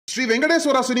Sri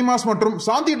Venkateswara cinemas மற்றும்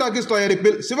சாந்தி talkies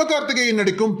தயாரிப்பில் சிவகார்த்திகேயன்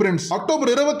நடிக்கும் பிரின்ஸ் அக்டோபர்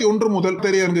 21 முதல்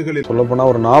திரையரங்குகளில். சொல்ல போனா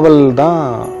ஒரு நாவல் தான்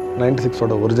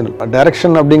 96ஓட ஒரிஜினல்.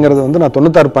 டைரக்ஷன் அப்படிங்கிறது வந்து நான்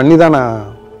 96 பண்ணி தான்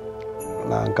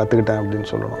நான் கத்துக்கிட்டேன் அப்படின்னு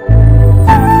சொல்லணும்.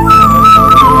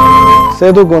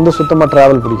 சேதுக்கு வந்து சுத்தமா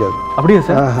டிராவல் பிடிக்காது. அப்படியே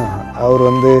சார்? அவர்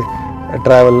வந்து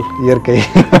டிராவல், இயற்கை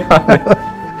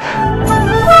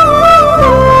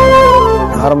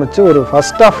ஆரம்பிச்சு ஒரு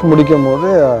ஃபர்ஸ்ட் ஹாஃப் முடிக்கும் போது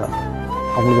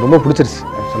அவங்களுக்கு ரொம்ப பிடிச்சிருச்சு.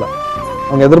 ஆக்சுவலாக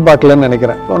அவங்க எதிர்பார்க்கலன்னு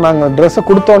நினைக்கிறேன். இப்போ நாங்கள் ட்ரெஸ்ஸை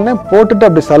கொடுத்தோடனே போட்டுட்டு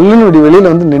அப்படி சல்லுன்னு இப்படி வெளியில்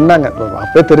வந்து நின்னாங்க.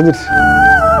 அப்பவே தெரிஞ்சிருச்சு.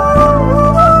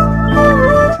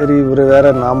 சரி இவர் வேற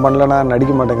நான் பண்ணலன்னா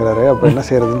நடிக்க மாட்டேங்கிறாரு, அப்போ என்ன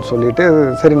செய்யறதுன்னு சொல்லிட்டு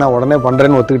சரி நான் உடனே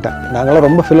பண்ணுறேன்னு ஒத்துக்கிட்டேன். நாங்களாம்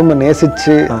ரொம்ப ஃபிலிமை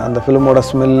நேசிச்சு அந்த ஃபிலிமோட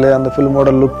ஸ்மெல்லு, அந்த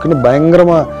ஃபிலிமோட லுக்குன்னு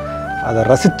பயங்கரமாக அதை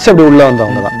ரசிச்சு அப்படி உள்ளே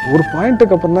வந்தவங்க தான். ஒரு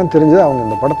பாயிண்ட்டுக்கு அப்புறம் தான் தெரிஞ்சது அவங்க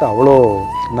இந்த படத்தை அவ்வளோ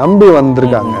நம்பி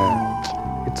வந்திருக்காங்க.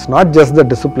 It's not just the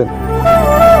discipline.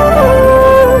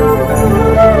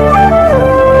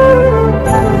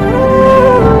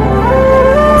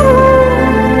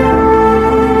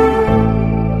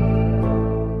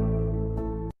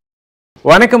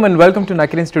 வணக்கம் and welcome to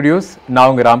Nakkheeran studios. நான்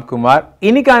உங்க ராம் குமார்.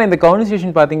 இன்னைக்கான இந்த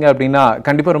கான்வர்சேஷன் பார்த்தீங்க அப்படின்னா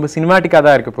கண்டிப்பாக ரொம்ப சினிமாட்டிக்காக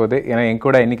தான் இருக்க போகுது. ஏன்னா என்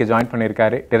கூட இன்னைக்கு ஜாயின்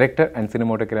பண்ணியிருக்காரு director and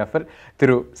cinematographer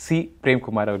Thiru frame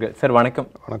Kumar அவர்கள். சார் வணக்கம்.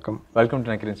 வணக்கம். Welcome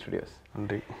to Nakkheeran studios.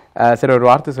 நன்றி சார். ஒரு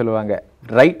வார்த்தை சொல்லுவாங்க,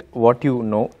 right what you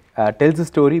know டெல்ஸ் a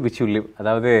story which you live.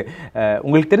 அதாவது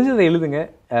உங்களுக்கு தெரிஞ்சதை எழுதுங்க,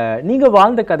 நீங்கள்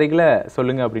வாழ்ந்த கதைகளை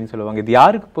சொல்லுங்க அப்படின்னு சொல்லுவாங்க. இது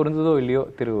யாருக்கு பொருந்ததோ இல்லையோ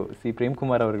திரு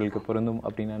பிரேம்குமார் அவர்களுக்கு பொருந்தும்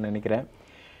அப்படின்னு நான் நினைக்கிறேன்.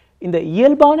 இந்த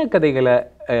இயல்பான கதைகளை,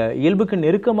 இயல்புக்கு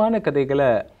நெருக்கமான கதைகளை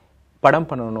படம்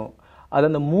பண்ணணும், அது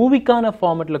அந்த மூவிக்கான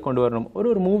ஃபார்மேட்டில் கொண்டு வரணும்,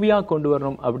 ஒரு மூவியாக கொண்டு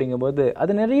வரணும் அப்படிங்கும்போது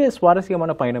அது நிறைய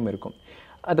சுவாரஸ்யமான பயணம் இருக்கும்.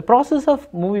 அந்த ப்ராசஸ் ஆஃப்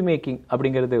மூவி மேக்கிங்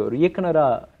அப்படிங்கிறது ஒரு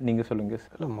இயக்குனராக நீங்கள் சொல்லுங்கள்.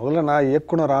 இல்லை, முதல்ல நான்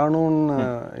இயக்குனர் ஆகணும்னு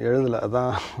எழுதலை,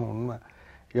 அதான் உண்மை.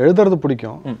 எழுதுறது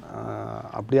பிடிக்கும்,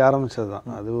 அப்படி ஆரம்பித்தது தான்.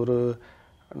 அது ஒரு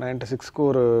 96க்கு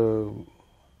ஒரு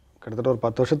கிட்டத்தட்ட ஒரு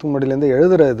 10 வருஷத்துக்கு முன்னாடியிலேருந்து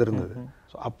எழுதுகிற இது இருந்தது.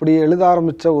 ஸோ அப்படி எழுத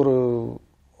ஆரம்பித்த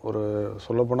ஒரு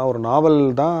சொல்லப்போனால் ஒரு நாவல்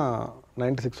தான்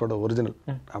 96ஓட ஒரிஜினல்.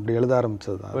 அப்படி எழுத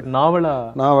ஆரம்பித்தது தான். ஒரு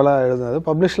நாவலாக எழுதுனது.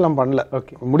 பப்ளிஷ்லாம் பண்ணல,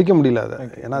 முடிக்க முடியல அதை.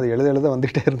 ஏன்னா அது எழுத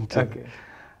வந்துக்கிட்டே இருந்துச்சு.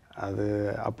 அது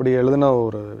அப்படி எழுதின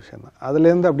ஒரு விஷயந்தான்.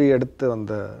 அதுலேருந்து அப்படி எடுத்து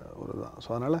வந்த ஒரு தான். ஸோ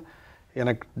அதனால்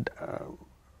எனக்கு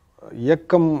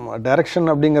இயக்கம்,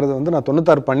 டைரக்ஷன் அப்படிங்கிறது வந்து நான்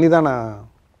 96 பண்ணி தான்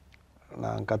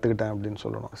நான் கற்றுக்கிட்டேன் அப்படின்னு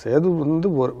சொல்லணும். சேது வந்து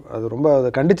அது ரொம்ப அதை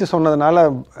கண்டித்து சொன்னதுனால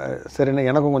சரிண்ணே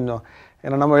எனக்கும் கொஞ்சம்,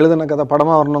 ஏன்னா நம்ம எழுதின கதை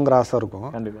படமாக வரணுங்கிற ஆசை இருக்கும்.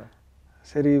 கண்டிப்பாக.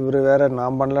 சரி இவர் வேற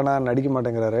நான் பண்ணலன்னா நடிக்க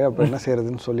மாட்டேங்கிறாரு, அப்போ என்ன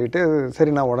செய்யறதுன்னு சொல்லிட்டு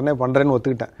சரி நான் உடனே பண்ணுறேன்னு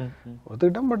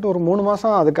ஒத்துக்கிட்டேன். பட் ஒரு 3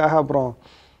 மாதம் அதுக்காக அப்புறம்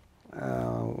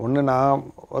ஒன்று நான்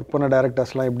ஒர்க் பண்ண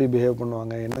டேரக்டர்ஸ்லாம் எப்படி பிஹேவ்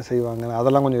பண்ணுவாங்க, என்ன செய்வாங்க,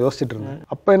 அதெல்லாம் கொஞ்சம் யோசிச்சுட்டு இருந்தேன்.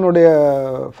 அப்போ என்னுடைய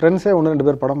ஃப்ரெண்ட்ஸே 1-2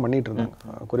 பேர் படம் பண்ணிகிட்டு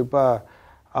இருந்தாங்க. குறிப்பாக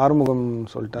ஆறுமுகம்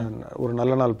சொல்லிட்டு ஒரு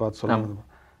நல்ல நாள் பார்த்து சொல்லுவாங்க.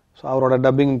 ஸோ அவரோட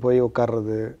டப்பிங் போய்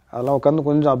உட்கார்றது அதெல்லாம் உட்காந்து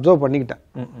கொஞ்சம் அப்சர்வ் பண்ணிக்கிட்டேன்,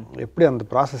 எப்படி அந்த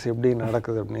ப்ராசஸ் எப்படி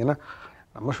நடக்குது அப்படின்னு. ஏன்னா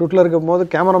நம்ம ஷூட்டில் இருக்கும் போது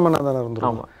கேமராமேனாக தானே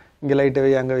இருந்துருவோம். இங்கே லைட்டை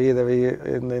வை, அங்கே வை, இதை வை,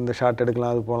 இந்த ஷாட்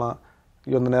எடுக்கலாம், அது போகலாம்,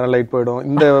 இந்த நேரம் லைட் போயிடும்,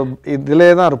 இந்த இதிலே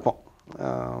தான் இருப்போம்.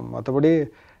 மற்றபடி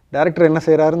டேரக்டர் என்ன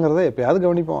செய்கிறாருங்கிறத எப்போயாவது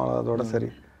கவனிப்போம், அதோட சரி.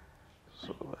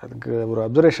 ஸோ அதுக்கு ஒரு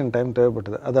அப்சர்வேஷன் டைம்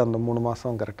தேவைப்பட்டது. அது அந்த 3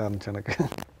 மாதம் கரெக்டாக இருந்துச்சு எனக்கு.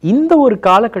 இந்த ஒரு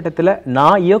காலகட்டத்தில்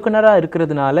நான் இயக்குனராக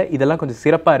இருக்கிறதுனால இதெல்லாம் கொஞ்சம்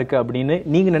சிறப்பாக இருக்குது அப்படின்னு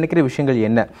நீங்கள் நினைக்கிற விஷயங்கள்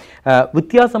என்ன?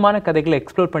 வித்தியாசமான கதைகளை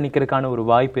எக்ஸ்ப்ளோர் பண்ணிக்கிறதுக்கான ஒரு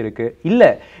வாய்ப்பு இருக்குது, இல்லை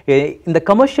இந்த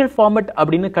கமர்ஷியல் ஃபார்மேட்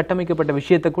அப்படின்னு கட்டமைக்கப்பட்ட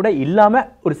விஷயத்தை கூட இல்லாமல்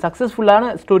ஒரு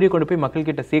சக்ஸஸ்ஃபுல்லான ஸ்டோரியை கொண்டு போய்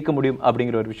மக்கள்கிட்ட சேர்க்க முடியும்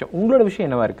அப்படிங்கிற ஒரு விஷயம், உங்களோட விஷயம்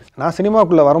என்னவா இருக்குது? நான்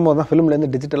சினிமாக்குள்ளே வரும்போது தான்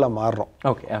ஃபிலிம்லேருந்து டிஜிட்டலாக மாறுறோம்.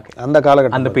 ஓகே. அந்த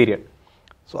காலகட்டம், அந்த பீரியட்.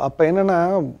 ஸோ அப்போ என்னென்னா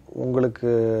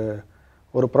உங்களுக்கு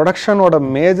ஒரு ப்ரொடக்ஷனோட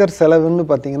மேஜர் செலவுன்னு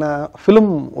பார்த்தீங்கன்னா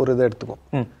ஃபிலிம் ஒரு இதை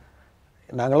எடுத்துக்கும்.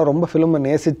 நாங்களாம் ரொம்ப ஃபிலிமை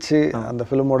நேசித்து அந்த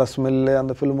ஃபிலிமோட ஸ்மெல்லு,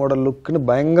 அந்த ஃபிலிமோட லுக்குன்னு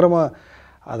பயங்கரமாக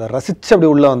அதை ரசித்து அப்படி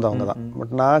உள்ளே வந்தவங்க தான்.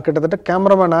 பட் நான் கிட்டத்தட்ட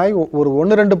கேமராமேன் ஆகி ஒரு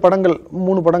 1-2 படங்கள்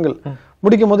 3 படங்கள்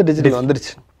முடிக்கும் போது டிஜிட்டல்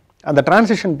வந்துடுச்சு. அந்த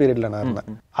டிரான்சிஷன் பீரியடில் நான்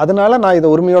இருந்தேன். அதனால நான்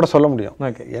இதை உரிமையோட சொல்ல முடியும்.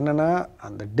 என்னென்னா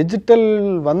அந்த டிஜிட்டல்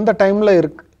வந்த டைமில்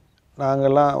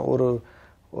நாங்கள்லாம்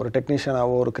ஒரு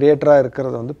டெக்னீஷியனாக ஒரு கிரியேட்டராக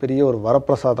இருக்கிறது வந்து பெரிய ஒரு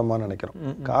வரப்பிரசாதமாக நினைக்கிறோம்.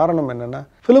 காரணம் என்னென்னா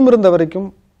ஃபிலிம் இருந்த வரைக்கும்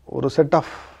ஒரு செட்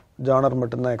ஆஃப் ஜானர்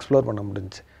மட்டும்தான் எக்ஸ்ப்ளோர் பண்ண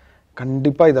முடிஞ்சிச்சு.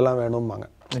 கண்டிப்பாக இதெல்லாம் வேணும்பாங்க.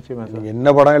 நீங்கள்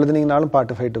என்ன படம் எழுதுனீங்கனாலும்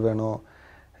பாட்டு ஃபைட்டு வேணும்,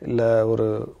 இல்லை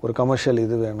ஒரு கமர்ஷியல்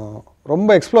இது வேணும்,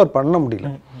 ரொம்ப எக்ஸ்ப்ளோர் பண்ண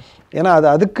முடியல. ஏன்னா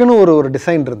அதுக்குன்னு ஒரு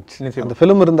டிசைன் இருந்துச்சு. அந்த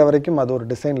ஃபிலிம் இருந்த வரைக்கும் அது ஒரு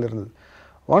டிசைனில் இருந்தது.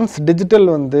 ஒன்ஸ் டிஜிட்டல்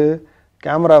வந்து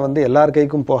கேமரா வந்து எல்லார்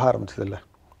கைக்கும் போக ஆரம்பிச்சது இல்லை,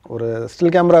 ஒரு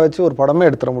ஸ்டில் கேமரா வச்சு ஒரு படமே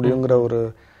எடுத்துட முடியுங்கிற ஒரு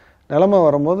நிலைமை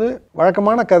வரும்போது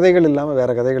வழக்கமான கதைகள் இல்லாமல்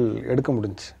வேறு கதைகள் எடுக்க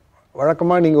முடிஞ்சிச்சு.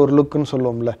 வழக்கமாக நீங்கள் ஒரு லுக்குன்னு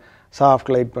சொல்லுவோம்ல,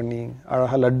 சாஃப்ட் லைட் பண்ணி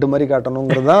அழகாக லட்டு மாதிரி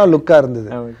காட்டணுங்கிறது தான் லுக்காக இருந்தது.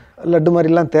 லட்டு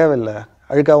மாதிரிலாம் தேவையில்லை,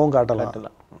 அழுக்காகவும் காட்டலாம்.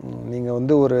 நீங்கள்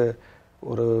வந்து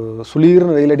ஒரு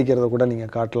சுளீர்னு வெயில் அடிக்கிறத கூட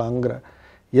நீங்கள் காட்டலாங்கிற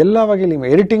எல்லா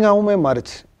வகையிலையுமே எடிட்டிங்காகவுமே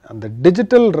மாறிச்சு. அந்த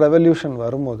டிஜிட்டல் ரெவல்யூஷன்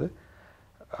வரும்போது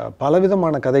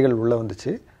பலவிதமான கதைகள் உள்ளே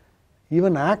வந்துச்சு.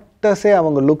 ஈவன் ஆக்டர்ஸே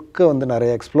அவங்க லுக்கை வந்து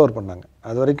நிறைய எக்ஸ்ப்ளோர் பண்ணாங்க.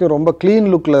 அது வரைக்கும் ரொம்ப க்ளீன்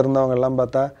லுக்கில் இருந்தவங்க எல்லாம்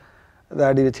பார்த்தா அதை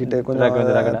அடி வச்சுக்கிட்டு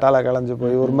கொஞ்சம் தலை களைஞ்சு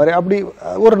போய் ஒரு மாதிரி அப்படி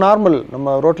ஒரு நார்மல்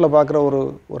நம்ம ரோட்டில் பார்க்குற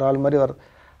ஒரு ஆள் மாதிரி வர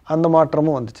அந்த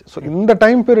மாற்றமும் வந்துச்சு. ஸோ இந்த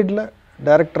டைம் பீரியடில்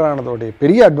டைரக்டர் ஆனதோடைய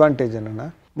பெரிய அட்வான்டேஜ் என்னென்னா,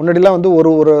 முன்னாடிலாம் வந்து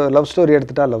ஒரு லவ் ஸ்டோரி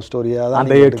எடுத்துட்டா லவ் ஸ்டோரியாக தான்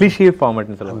அந்த கிளிஷே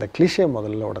ஃபார்மேட்னு சொல்லுவாங்க. அந்த கிளிஷே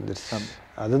முதல்ல உடஞ்சிருச்சு.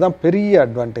 அதுதான் பெரிய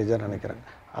அட்வான்டேஜாக நினைக்கிறேன்.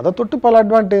 அதை தொட்டு பல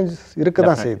அட்வான்டேஜ் இருக்க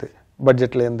தான் செய்யுது.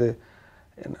 பட்ஜெட்லேருந்து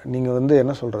நீங்கள் வந்து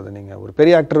என்ன சொல்கிறது, நீங்கள் ஒரு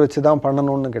பெரிய ஆக்டர் வச்சு தான்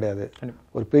பண்ணணும்னு கிடையாது.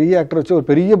 ஒரு பெரிய ஆக்டர் வச்சு ஒரு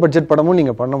பெரிய பட்ஜெட் படமும்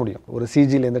நீங்கள் பண்ண முடியும். ஒரு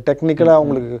சிஜிலேருந்து டெக்னிக்கலாக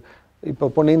உங்களுக்கு இப்போ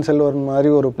பொன்னியின் செல்வன்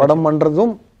மாதிரி ஒரு படம்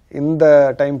பண்ணுறதும் இந்த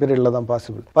டைம் பீரியடில் தான்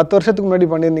பாசிபிள். 10 வருஷத்துக்கு முன்னாடி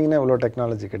பண்ணியிருந்தீங்கன்னா இவ்வளோ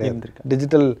டெக்னாலஜி கிடையாது.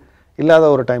 டிஜிட்டல் இல்லாத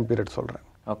ஒரு டைம் பீரியட் சொல்கிறேன்.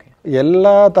 ஓகே,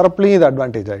 எல்லா தரப்புலையும் இது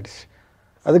அட்வான்டேஜ் ஆகிடுச்சு.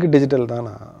 அதுக்கு டிஜிட்டல் தான்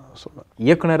நான் சொல்லுவேன்.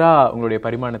 இயக்குனராக உங்களுடைய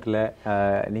பரிமாணத்தில்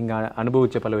நீங்கள்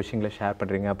அனுபவித்த பல விஷயங்களை ஷேர்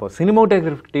பண்ணுறீங்க. அப்போ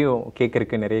சினிமோட்டோகிராஃபிட்டையும்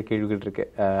கேட்கறதுக்கு நிறைய கேள்விகள்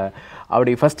இருக்குது.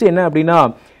 அப்படி ஃபஸ்ட்டு என்ன அப்படின்னா,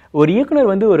 ஒரு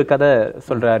இயக்குனர் வந்து ஒரு கதை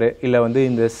சொல்கிறாரு, இல்லை வந்து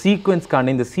இந்த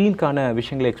சீக்வன்ஸ்க்கான இந்த சீனுக்கான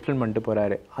விஷயங்களை எக்ஸ்பிளைன் பண்ணிட்டு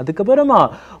போகிறாரு. அதுக்கப்புறமா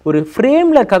ஒரு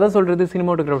ஃப்ரேமில் கதை சொல்கிறது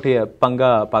சினிமோட்டோகிராஃபிய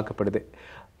பங்காக பார்க்கப்படுது.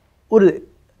 ஒரு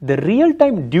த ரியல்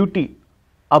டைம் டியூட்டி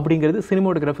அப்படிங்கிறது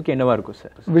சினிமோட்டோகிராஃபிக்கு என்னவா இருக்கும்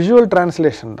சார்? விஷுவல்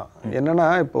டிரான்ஸ்லேஷன் தான். என்னென்னா,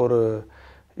 இப்போ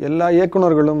எல்லா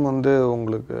இயக்குநர்களும் வந்து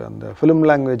உங்களுக்கு அந்த ஃபிலிம்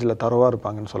லாங்குவேஜில் தரவாக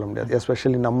இருப்பாங்கன்னு சொல்ல முடியாது.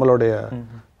 எஸ்பெஷலி நம்மளுடைய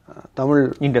தமிழ்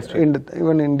இண்டஸ்ட்ரி,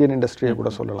 ஈவன் இந்தியன் இண்டஸ்ட்ரியை கூட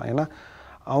சொல்லலாம். ஏன்னா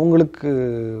அவங்களுக்கு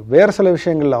வேறு சில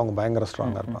விஷயங்களில் அவங்க பயங்கர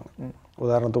ஸ்ட்ராங்காக இருப்பாங்க.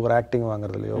 உதாரணத்துக்கு ஒரு ஆக்டிங்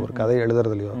வாங்குறதுலையோ, ஒரு கதையை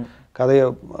எழுதுறதுலையோ, கதையை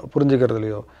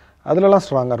புரிஞ்சுக்கிறதுலையோ அதிலலாம்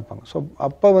ஸ்ட்ராங்காக இருப்பாங்க. ஸோ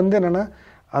அப்போ வந்து என்னென்னா,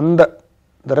 அந்த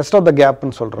ரெஸ்ட் ஆஃப் த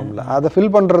கேப்னு சொல்கிறோம்ல, அதை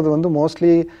ஃபில் பண்ணுறது வந்து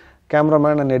மோஸ்ட்லி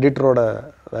கேமராமேன் அண்ட் எடிட்டரோட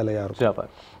வேலையாக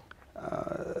இருக்கும்.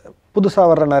 புதுசாக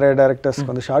வர்ற நிறைய டைரக்டர்ஸ்க்கு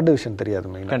வந்து ஷார்ட் டிவிஷன் தெரியாது.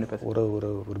 மெயினாக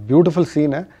ஒரு பியூட்டிஃபுல்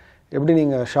சீனை எப்படி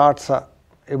நீங்கள் ஷார்ட்ஸாக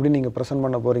எப்படி நீங்கள் ப்ரெசென்ட்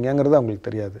பண்ண போகிறீங்கிறது அவங்களுக்கு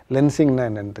தெரியாது. லென்சிங்னா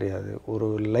என்னென்னு தெரியாது. ஒரு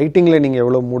லைட்டிங்கில் நீங்கள்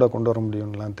எவ்வளோ மூட கொண்டு வர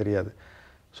முடியும்லாம் தெரியாது.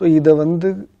 ஸோ இதை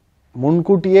வந்து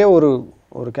முன்கூட்டியே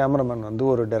ஒரு கேமராமேன் வந்து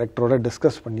ஒரு டைரக்டரோட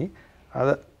டிஸ்கஸ் பண்ணி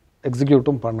அதை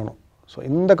எக்ஸிக்யூட்டும் பண்ணணும். ஸோ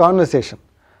இந்த கான்வர்சேஷன்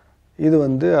இது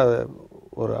வந்து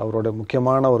அவரோட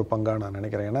முக்கியமான ஒரு பங்காக நான்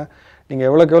நினைக்கிறேன். ஏன்னா நீங்கள்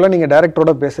எவ்வளோக்கு எவ்வளோ நீங்கள்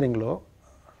டைரக்டரோட பேசுகிறீங்களோ,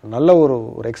 நல்ல ஒரு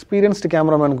எக்ஸ்பீரியன்ஸ்டு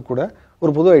கேமராமேனுக்கு கூட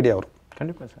ஒரு புது ஐடியா வரும்.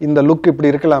 கண்டிப்பாக இந்த லுக் இப்படி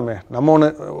இருக்கலாமே, நம்ம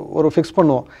ஒரு ஃபிக்ஸ்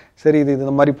பண்ணுவோம், சரி இது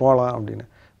இந்த மாதிரி போகலாம் அப்படின்னு.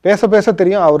 பேச பேச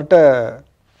தெரியும் அவர்கிட்ட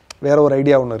வேற ஒரு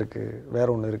ஐடியா ஒன்று இருக்குது, வேற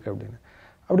ஒன்று இருக்குது அப்படின்னு.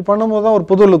 அப்படி பண்ணும்போது தான் ஒரு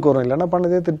புது லுக் வரும். இல்லைன்னா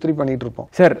பண்ணதே திருப்பி பண்ணிகிட்டு இருப்போம்.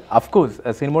 சார், அஃப்கோர்ஸ்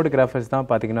சினிமோட்டோகிராஃபர்ஸ் தான்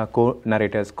பார்த்தீங்கன்னா கோ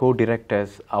நரேட்டர்ஸ், கோ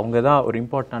டிரெக்டர்ஸ், அவங்க தான் ஒரு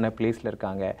இம்பார்ட்டண்டான பிளேஸில்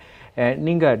இருக்காங்க.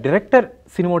 நீங்கள் டிரெக்டர்,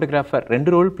 சினிமோட்டோகிராஃபர்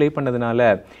 2 ரோல் ப்ளே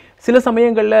பண்ணதுனால சில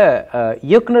சமயங்களில்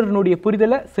இயக்குனருடைய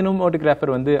புரிதலை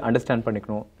சினிமோட்டோகிராஃபர் வந்து அண்டர்ஸ்டாண்ட்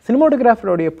பண்ணிக்கணும்,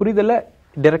 சினிமோட்டோகிராஃபருடைய புரிதலை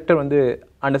டிரெக்டர் வந்து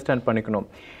அண்டர்ஸ்டாண்ட் பண்ணிக்கணும்.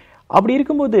 அப்படி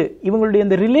இருக்கும்போது இவங்களுடைய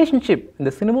இந்த ரிலேஷன்ஷிப்,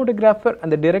 இந்த சினிமோட்டோகிராஃபர்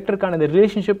அந்த டிரெக்டருக்கான இந்த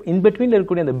ரிலேஷன்ஷிப் இன்பிட்வீனில்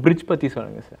இருக்கக்கூடிய அந்த பிரிட்ஜ் பற்றி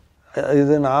சொல்லுங்கள் சார்.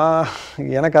 இது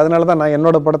எனக்கு அதனால தான் நான்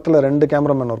என்னோட படத்தில் 2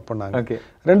 கேமராமேன் ஒர்க் பண்ணாங்க.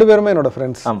 2 பேருமே என்னோட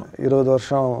ஃப்ரெண்ட்ஸ். 20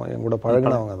 வருஷம் என் கூட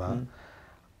பழகினவங்க தான்.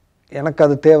 எனக்கு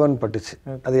அது தேவைன்னு பட்டுச்சு.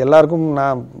 அது எல்லாருக்கும்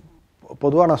நான்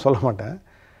பொதுவாக நான் சொல்ல மாட்டேன்.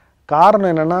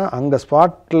 காரணம் என்னென்னா, அங்கே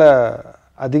ஸ்பாட்டில்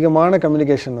அதிகமான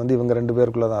கம்யூனிகேஷன் வந்து இவங்க 2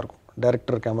 பேருக்குள்ளே தான் இருக்கும்.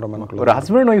 டைரக்டர் கேமராமேனுக்குள்ள ஒரு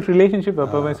ஹஸ்பண்ட் ஒய்ஃப் ரிலேஷன்ஷிப்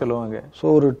எப்பவுமே சொல்லுவாங்க. ஸோ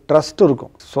ஒரு ட்ரஸ்ட்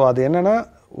இருக்கும். ஸோ அது என்னென்னா,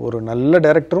 ஒரு நல்ல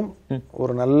டைரக்டரும்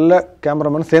ஒரு நல்ல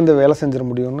கேமராமேன் சேர்ந்து வேலை செஞ்சிட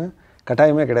முடியும்னு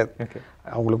கட்டாயமே கிடையாது.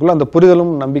 அவங்களுக்குள்ள அந்த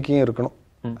புரிதலும் நம்பிக்கையும் இருக்கணும்.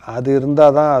 அது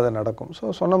இருந்தால் தான் அது நடக்கும். ஸோ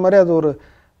சொன்ன மாதிரி அது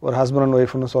ஒரு ஹஸ்பண்ட் அண்ட்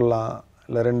ஒய்ஃப்னு சொல்லலாம்,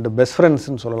 இல்லை 2 பெஸ்ட்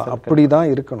ஃப்ரெண்ட்ஸ்ன்னு சொல்லலாம். அப்படி தான்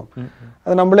இருக்கணும்.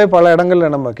 அது நம்மளே பல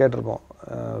இடங்களில் நம்ம கேட்டிருப்போம்.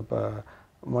 இப்போ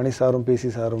மணி சாரும், பிசி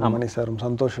சாரும், மணி சாரும்,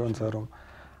 சந்தோஷ்வன் சாரும்,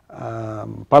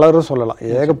 பலரும் சொல்லலாம்.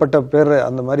 ஏகப்பட்ட பேர்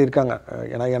அந்த மாதிரி இருக்காங்க.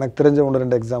 எனக்கு தெரிஞ்ச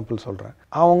 1-2 எக்ஸாம்பிள் சொல்கிறேன்.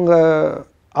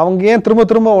 அவங்க ஏன் திரும்ப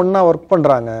திரும்ப ஒன்றா ஒர்க்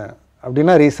பண்ணுறாங்க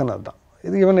அப்படின்னா ரீசன் அதுதான்.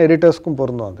 இது ஈவன் எடிட்டர்ஸ்க்கும்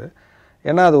பொருந்தும் அது.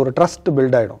 ஏன்னா அது ஒரு ட்ரஸ்ட்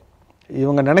பில்ட் ஆகிடும்.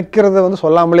 இவங்க நினைக்கிறத வந்து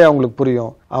சொல்லாமலே அவங்களுக்கு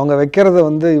புரியும். அவங்க வைக்கிறத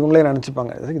வந்து இவங்களே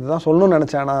நினச்சிப்பாங்க, இதுதான் சொல்லணும்னு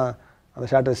நினச்சானா அந்த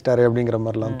ஷார்ட் வச்சிட்டாரு அப்படிங்கிற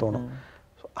மாதிரிலாம் தோணும்.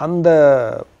 அந்த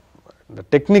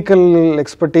டெக்னிக்கல்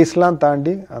எக்ஸ்பர்டீஸ்லாம்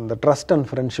தாண்டி அந்த ட்ரஸ்ட் அண்ட்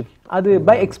ஃப்ரெண்ட்ஷிப் அது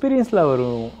பை எக்ஸ்பீரியன்ஸில்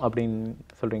வரும் அப்படின்னு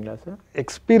சொல்கிறீங்களா சார்?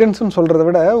 எக்ஸ்பீரியன்ஸ்னு சொல்கிறத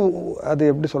விட அது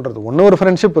எப்படி சொல்கிறது, ஒன்று ஒரு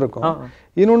ஃப்ரெண்ட்ஷிப் இருக்கும்,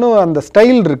 இன்னொன்று அந்த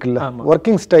ஸ்டைல் இருக்குல்ல,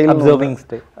 ஒர்க்கிங் ஸ்டைல்,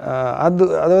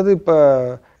 அதாவது இப்போ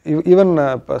ஈவன்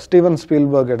இப்போ ஸ்டீவன்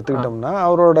ஸ்பீல்பர்க் எடுத்துக்கிட்டோம்னா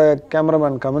அவரோட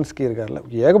கேமராமேன் கமின்ஸ்கி இருக்கார்ல,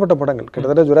 ஏகப்பட்ட படங்கள்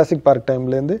கிட்டத்தட்ட ஜுராசிக் பார்க்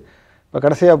டைம்லேருந்து இப்போ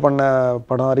கடைசியாக பண்ண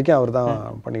படம் வரைக்கும் அவர் தான்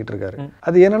பண்ணிகிட்டு இருக்காரு.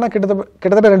 அது என்னென்னா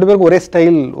கிட்டத்தட்ட 2 பேருக்கும் ஒரே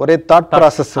ஸ்டைல், ஒரே தாட்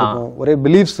ப்ராசஸ் இருக்கும், ஒரே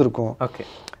பிலீஃப்ஸ் இருக்கும். ஓகே,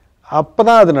 அப்போ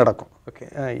தான் அது நடக்கும். ஓகே,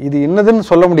 இது என்னதுன்னு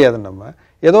சொல்ல முடியாது. நம்ம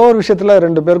ஏதோ ஒரு விஷயத்தில்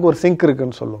 2 பேருக்கு ஒரு சிங்க்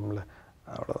இருக்குன்னு சொல்லுவோம்ல,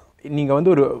 அவ்வளோதான். நீங்கள்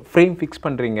வந்து ஒரு ஃப்ரேம் ஃபிக்ஸ்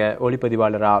பண்ணுறீங்க,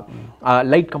 ஒளிப்பதிவாளரா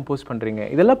லைட் கம்போஸ் பண்ணுறீங்க,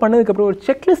 இதெல்லாம் பண்ணதுக்கப்புறம் ஒரு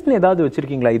செக்லிஸ்ட்னு ஏதாவது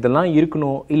வச்சுருக்கீங்களா? இதெல்லாம்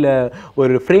இருக்கணும், இல்லை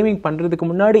ஒரு ஃப்ரேமிங்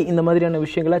பண்ணுறதுக்கு முன்னாடி இந்த மாதிரியான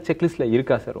விஷயங்கள்லாம் செக்லிஸ்ட்டில்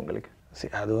இருக்கா சார் உங்களுக்கு?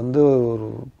 அது வந்து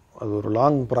ஒரு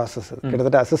லாங் ப்ராசஸ்.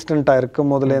 கிட்டத்தட்ட அசிஸ்டண்ட்டாக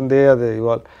இருக்கும் போதுலேருந்தே அது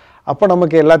இவால்வ். அப்போ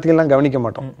நமக்கு எல்லாத்தையும் கவனிக்க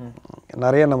மாட்டோம்,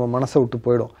 நிறைய நம்ம மனசை விட்டு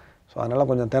போயிடும். ஸோ அதனால்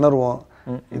கொஞ்சம் திணறுவோம்,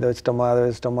 இதை வச்சிட்டோமா அதை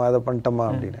வச்சிட்டோமா அதை பண்ணிட்டோமா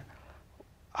அப்படின்னு.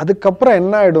 அதுக்கப்புறம்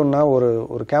என்ன ஆகிடும்னா,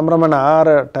 ஒரு கேமராமேன் ஆகிற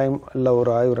டைம் இல்லை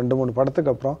ஒரு 2-3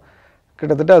 படத்துக்கு அப்புறம்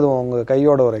கிட்டத்தட்ட அது உங்கள்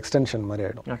கையோட ஒரு எக்ஸ்டென்ஷன் மாதிரி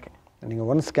ஆகிடும். நீங்கள்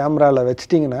ஒன்ஸ் கேமராவில்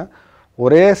வச்சிட்டிங்கன்னா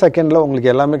ஒரே செகண்டில்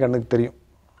உங்களுக்கு எல்லாமே கண்ணுக்கு தெரியும்.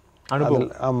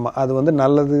 ஆமாம், அது வந்து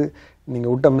நல்லது,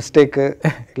 நீங்கள் விட்ட மிஸ்டேக்கு,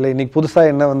 இல்லை இன்றைக்கி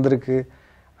புதுசாக என்ன வந்திருக்கு,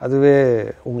 அதுவே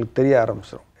உங்களுக்கு தெரிய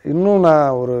ஆரம்பிச்சிடும். இன்னும்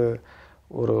நான்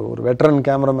ஒரு வெட்டரன்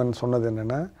கேமராமேன் சொன்னது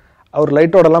என்னென்னா, அவர்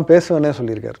லைட்டோடலாம் பேசுவேன்னே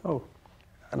சொல்லியிருக்காரு.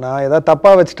 நான் ஏதாவது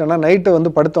தப்பாக வச்சுட்டேன்னா நைட்டு வந்து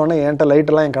படுத்தோடனே என்கிட்ட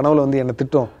லைட்டெல்லாம் என் கனவுல வந்து என்னை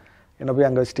திட்டும், என்னை போய்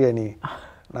அங்கே வச்சிட்டியா நீ,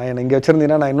 நான் என்னை இங்கே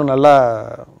வச்சுருந்தீங்கன்னா நான் இன்னும் நல்லா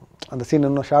அந்த சீன்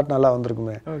இன்னும் ஷார்ட் நல்லா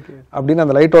வந்திருக்குமே அப்படின்னு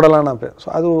அந்த லைட்டோடலாம் நான் ஸோ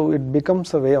அது it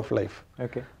becomes a way of life.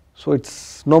 Okay, so it's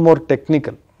no more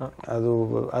technical.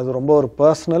 அது ரொம்ப ஒரு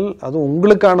பர்சனல், அதுவும்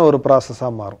உங்களுக்கான ஒரு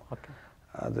ப்ராசஸாக மாறும்.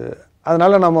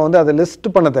 அதனால நம்ம வந்து அதை லிஸ்ட்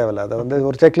பண்ண தேவையில்லை, அதை வந்து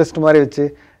ஒரு செக்லிஸ்ட் மாதிரி வச்சு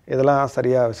இதெல்லாம்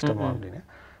சரியாக வச்சுட்டோமா அப்படின்னு.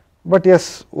 பட்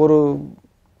எஸ், ஒரு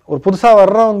புதுசாக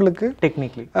வர்றவங்களுக்கு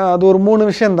டெக்னிக்கலி அது ஒரு 3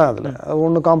 விஷயம் தான். அதில்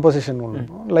ஒன்று காம்போசிஷன், ஒன்று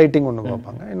லைட்டிங், ஒன்று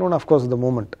பார்ப்பாங்க, இன்னொன்று அஃப்கோர்ஸ் த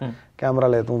மூமெண்ட்,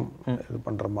 கேமராவில் எதுவும் இது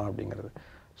பண்ணுறோமா அப்படிங்கிறது.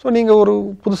 ஸோ நீங்கள் ஒரு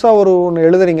புதுசாக ஒன்று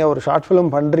எழுதுறீங்க, ஒரு ஷார்ட்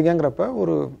ஃபிலிம் பண்ணுறீங்கிறப்ப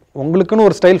உங்களுக்குன்னு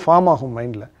ஒரு ஸ்டைல் ஃபார்ம் ஆகும்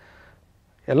மைண்டில்.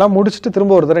 எல்லாம் முடிச்சுட்டு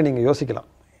திரும்ப ஒரு தடவை நீங்கள் யோசிக்கலாம்,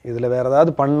 இதில் வேறு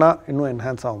ஏதாவது பண்ணால் இன்னும்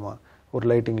என்ஹான்ஸ் ஆகுமா, ஒரு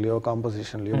லைட்டிங்லேயோ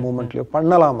காம்போசிஷன்லேயோ மூமெண்ட்லேயோ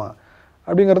பண்ணலாமா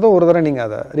அப்படிங்கிறத ஒரு தடவை நீங்கள்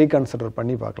அதை ரீகன்சிடர்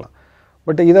பண்ணி பார்க்கலாம்.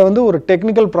 பட் இதை வந்து ஒரு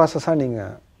டெக்னிக்கல் ப்ராசஸாக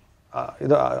நீங்கள்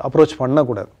இதை அப்ரோச்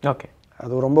பண்ணக்கூடாது. ஓகே,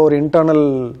 அது ரொம்ப ஒரு இன்டர்னல்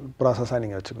ப்ராசஸாக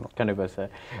நீங்கள் வச்சுக்கணும். கண்டிப்பாக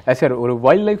சார். சார், ஒரு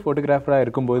வைல்ட் லைஃப் ஃபோட்டோகிராஃபராக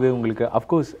இருக்கும்போது உங்களுக்கு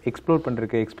அஃப்கோர்ஸ் எக்ஸ்ப்ளோர்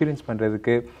பண்ணுறதுக்கு, எக்ஸ்பீரியன்ஸ்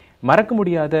பண்ணுறதுக்கு மறக்க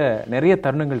முடியாத நிறைய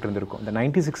தருணங்கள் இருந்திருக்கும். இந்த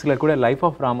 96ல் கூட லைஃப்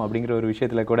ஆஃப் ராம் அப்படிங்கிற ஒரு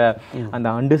விஷயத்தில் கூட அந்த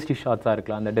அண்டர்ஸ்டி ஷாட்ஸாக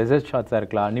இருக்கலாம், அந்த டெசர்ட் ஷாட்ஸாக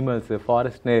இருக்கலாம், அனிமல்ஸு,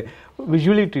 ஃபாரஸ்ட்னு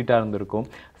விஷுவலி ட்ரீட்டாக இருந்திருக்கும்.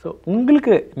 ஸோ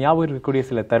உங்களுக்கு ஞாபகம் இருக்கக்கூடிய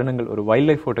சில தருணங்கள் ஒரு வைல்ட்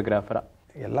லைஃப் ஃபோட்டோகிராஃபராக?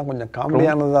 எல்லாம் கொஞ்சம்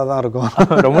காமெடியானதாக தான் இருக்கும்.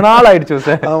 ரொம்ப நாள் ஆயிடுச்சு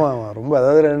சார். ஆமாம், ரொம்ப.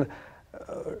 அதாவது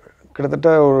கிட்டத்தட்ட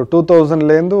ஒரு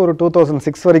 2000லேருந்து ஒரு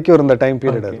 2006 வரைக்கும் இருந்த டைம்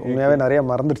பீரியட். அது உண்மையாகவே நிறைய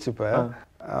மறந்துடுச்சு இப்போ.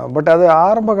 பட் அது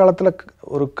ஆரம்ப காலத்தில்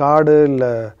ஒரு காடு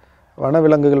இல்லை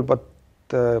வனவிலங்குகள்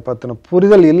பற்றின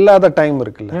புரிதல் இல்லாத டைம்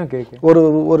இருக்குல்ல,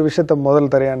 ஒரு விஷயத்த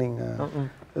முதல் தரையா நீங்கள்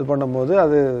இது பண்ணும்போது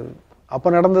அது அப்போ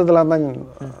நடந்ததுலாம் தான்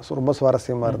ரொம்ப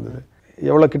சுவாரஸ்யமாக இருந்தது.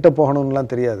 எவ்வளோ கிட்ட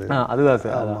போகணும்லாம் தெரியாது. அதுதான்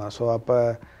சார். ஆமாம். ஸோ அப்போ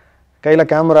கையில்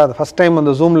கேமரா ஃபஸ்ட் டைம்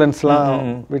அந்த ஜூம் லென்ஸ்லாம்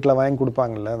வீட்டில் வாங்கி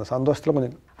கொடுப்பாங்கல்ல, அந்த சந்தோஷத்தில்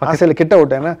கொஞ்சம் ஆசையில் கிட்ட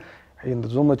விட்டேன். ஏன்னா இந்த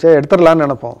ஜூம் வச்சே எடுத்துடலான்னு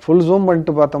நினைப்போம். ஃபுல் ஜூம்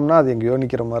பண்ணிட்டு பார்த்தோம்னா அது எங்கேயோ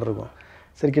நிற்கிற மாதிரி இருக்கும்.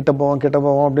 சரி கிட்ட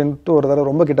போவோம் அப்படின்ட்டு ஒரு தடவை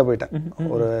ரொம்ப கிட்ட போயிட்டேன்,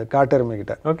 ஒரு காட்டெருமை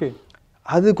கிட்ட. ஓகே,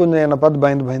 அது கொஞ்சம் என்னை பார்த்து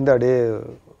பயந்து அப்படியே,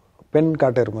 பெண்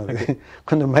காட்டெருமை அது,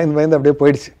 கொஞ்சம் பயந்து அப்படியே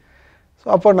போயிடுச்சு. ஸோ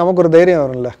அப்போ நமக்கு ஒரு தைரியம்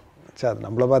வரும்ல, சரி அது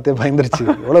நம்மளை பார்த்தே பயந்துருச்சு,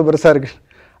 எவ்வளோ பெருசாக இருக்கு.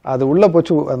 அது உள்ளே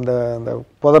போச்சு, அந்த அந்த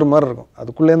புதர் மாதிரி இருக்கும்,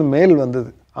 அதுக்குள்ளேருந்து மேல் வந்தது,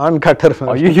 ஆண் காட்டெருமை.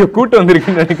 ஐயோ, கூட்டு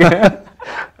வந்திருக்குன்னு நினைக்கிறேன்.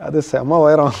 அது செம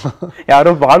உயரம்,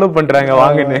 யாரோ ஃபாலோ பண்றாங்க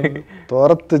வாங்கன்னு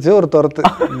துரத்துச்சு.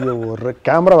 ஒரு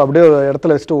கேமரா அப்படியே ஒரு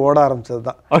இடத்துல வச்சுட்டு ஓட ஆரம்பிச்சது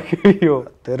தான். ஐயோ,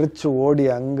 தெரிச்சு ஓடி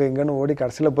அங்க இங்கன்னு ஓடி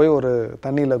கடைசியில போய் ஒரு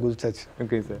தண்ணியில குதிச்சாச்சு.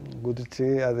 Okay sir. குதிச்சு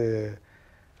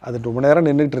அது ரொம்ப நேரம்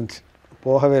நின்றுட்டு இருந்துச்சு,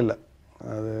 போகவே இல்லை.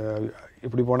 அது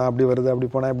இப்படி போனா அப்படி வருது, அப்படி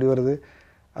போனா இப்படி வருது.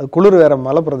 அது குளிர் வேற,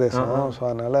 மலை பிரதேசம். ஸோ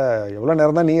அதனால எவ்வளோ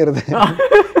நேரம் தான் நீருது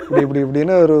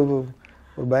இப்படின்னு ஒரு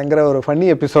பயங்கர ஒரு ஃபன்னி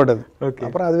எபிசோட் அது.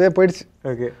 அப்புறம் அதுவே போயிடுச்சு.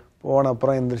 ஓகே, போன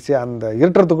அப்புறம் எந்திரிச்சு அந்த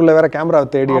இருட்டுறதுக்குள்ள வேற கேமராவை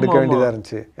தேடி எடுக்க வேண்டியதாக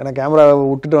இருந்துச்சு. ஏன்னா கேமராவை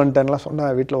விட்டுட்டு வந்துட்டேன்லாம்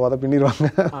சொன்னால் வீட்டில் உத பின்னிடுவாங்க.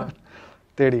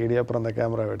 தேடி அப்புறம் அந்த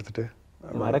கேமராவை எடுத்துட்டு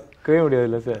மறக்கவே முடியாது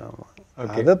இல்லை சார்.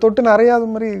 அதை தொட்டு நிறைய அது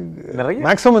மாதிரி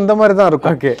மேக்ஸிமம் இந்த மாதிரி தான்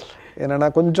இருக்கும். ஓகே, என்னன்னா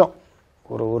கொஞ்சம்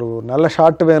ஒரு நல்ல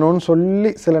ஷாட் வேணும்னு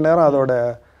சொல்லி சில நேரம் அதோட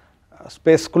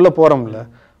ஸ்பேஸ்க்குள்ளே போகிறோம்ல,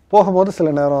 போகும்போது சில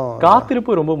நேரம்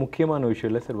காத்திருப்பு ரொம்ப முக்கியமான விஷயம்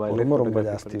இல்லை சார். ரொம்ப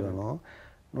ஜாஸ்தி வேணும்.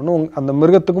 இன்னும் அந்த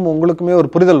மிருகத்துக்கும் உங்களுக்குமே ஒரு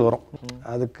புரிதல் வரும்.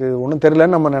 அதுக்கு ஒன்றும்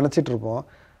தெரியலன்னு நம்ம நினச்சிட்டு இருப்போம்,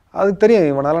 அதுக்கு தெரியும்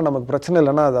இவனால நமக்கு பிரச்சனை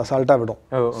இல்லைன்னா அது அசால்ட்டாக விடும்.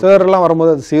 சேரெல்லாம்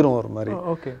வரும்போது அது சீரும் ஒரு மாதிரி.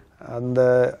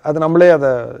 அது நம்மளே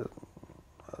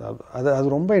அது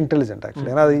ரொம்ப இன்டெலிஜென்ட்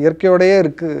ஆக்சுவலி. ஏன்னா அது இயற்கையோடையே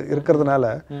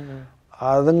இருக்கிறதுனால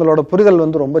அதுங்களோட புரிதல்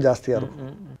வந்து ரொம்ப ஜாஸ்தியாக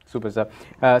இருக்கும். Super sir.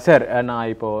 சார், நான்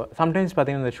இப்போது சம்டைம்ஸ்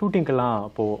பார்த்தீங்கன்னா இந்த ஷூட்டிங்கெல்லாம்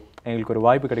இப்போது எங்களுக்கு ஒரு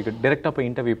வாய்ப்பு கிடைக்கும், டேரெக்டாக போய்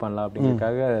இன்டர்வியூ பண்ணலாம்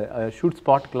அப்படிங்கிறதுக்காக ஷூட்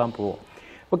ஸ்பாட்டுக்கெலாம் போவோம்.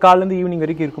 இப்போ காலேருந்து ஈவினிங்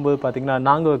வரைக்கும் இருக்கும்போது பார்த்தீங்கன்னா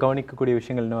நாங்கள் கவனிக்கக்கூடிய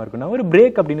விஷயங்கள் என்ன இருக்குன்னா, ஒரு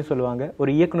பிரேக் அப்படின்னு சொல்லுவாங்க, ஒரு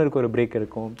இயக்குனருக்கு ஒரு பிரேக்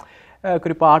இருக்கும்,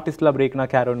 குறிப்பாக ஆர்டிஸ்ட்லாம் பிரேக்னா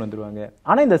கேரோன்னு வந்துடுவாங்க.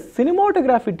 ஆனால் இந்த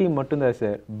சினிமாட்டோகிராஃபி டீம் மட்டும்தான்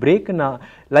சார் பிரேக்குன்னா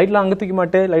லைட்லாம் அங்கே தூக்கி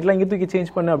மாட்டேன், லைட்லாம் இங்கே தூக்கி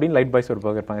சேஞ்ச் பண்ணு அப்படின்னு லைட் பாய்ஸ் ஒரு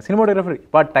பக்கம் இருப்பாங்க. சினிமாட்டோகிராஃபர்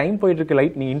இப்போ டைம் போயிட்டு இருக்கு,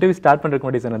 லைட் நீ இன்டர்வியூ ஸ்டார்ட் பண்ணுறதுக்கு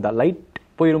முன்னாடி சொன்னதா லைட்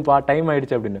போயிரும்பா டைம்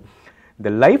ஆயிடுச்சு அப்படின்னு.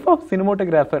 இந்த லைஃப் ஆஃப்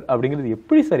சினிமாட்டோகிராஃபர் அப்படிங்கிறது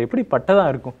எப்படி சார், எப்படி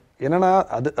பட்டதாக இருக்கும்? என்னன்னா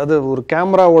அது ஒரு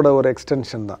கேமராவோட ஒரு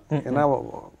எக்ஸ்டென்ஷன் தான். ஏன்னா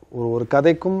ஒரு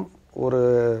கதைக்கும்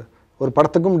ஒரு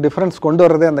படத்துக்கும் டிஃப்ரென்ஸ் கொண்டு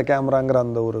வர்றதே அந்த கேமராங்கிற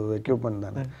அந்த ஒரு எக்யூப்மெண்ட்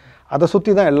தானே. அதை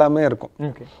சுற்றி தான் எல்லாமே இருக்கும்.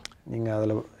 நீங்கள்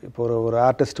அதில் இப்போ ஒரு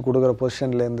ஆர்டிஸ்ட் கொடுக்குற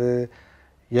பொசிஷன்லேருந்து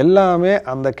எல்லாமே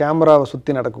அந்த கேமராவை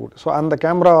சுற்றி நடக்கக்கூடிய, ஸோ அந்த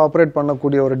கேமராவை ஆப்ரேட்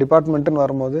பண்ணக்கூடிய ஒரு டிபார்ட்மெண்ட்டுன்னு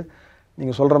வரும்போது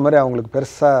நீங்கள் சொல்கிற மாதிரி அவங்களுக்கு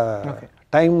பெருசாக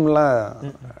டைம்லாம்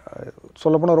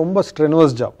சொல்லப்போனால் ரொம்ப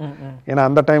ஸ்ட்ரெனுவஸ் ஜாப். ஏன்னா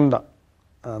அந்த டைம் தான்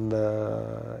அந்த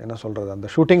என்ன சொல்கிறது, அந்த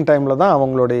ஷூட்டிங் டைமில் தான்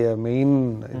அவங்களுடைய மெயின்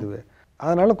இதுவே.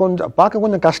 அதனால்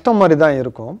கொஞ்சம் கஷ்டம் மாதிரி தான்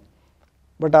இருக்கும்.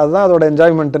 பட் அதுதான் அதோட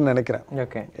என்ஜாய்மெண்ட்டுன்னு நினைக்கிறேன்.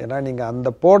 ஏன்னா நீங்கள் அந்த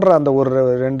போடுற அந்த ஒரு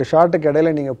 2 ஷாட்டுக்கு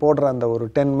இடையில நீங்கள் போடுற அந்த ஒரு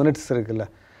 10 மினிட்ஸ் இருக்குல்ல,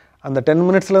 அந்த 10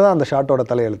 மினிட்ஸில் தான் அந்த ஷாட்டோட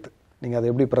தலையெழுத்து. நீங்கள் அதை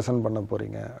எப்படி ப்ரெசென்ட் பண்ண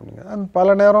போகிறீங்க அப்படிங்க.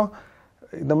 பல நேரம்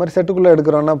இந்த மாதிரி செட்டுக்குள்ளே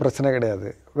எடுக்கிறோன்னா பிரச்சனை கிடையாது.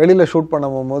 வெளியில் ஷூட் பண்ண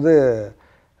போகும்போது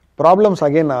ப்ராப்ளம்ஸ்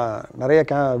அகைன் நிறைய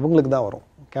இவங்களுக்கு தான் வரும்.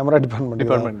 கேமரா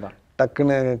டிபார்ட்மெண்ட் தான்.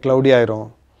 டக்குன்னு க்ளவுடி ஆயிரும்,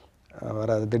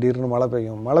 வராது, திடீர்னு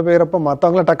மழை பெய்யறப்ப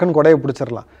மற்றவங்களாம் டக்குன்னு கொடையை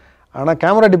பிடிச்சிடலாம். ஆனால்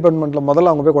கேமரா டிபார்ட்மெண்ட்டில்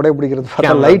முதல்ல அவங்க போய் கொடையை பிடிக்கிறது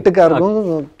பார்த்தா லைட்டுக்காக இருக்கும்,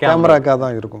 கேமராக்காக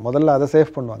தான் இருக்கும். முதல்ல அதை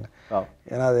சேவ் பண்ணுவாங்க.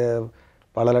 ஏன்னா அது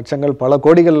பல லட்சங்கள் பல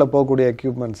கோடிகளில் போகக்கூடிய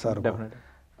எக்யூப்மெண்ட்ஸாக இருக்கும்.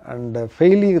 அண்ட்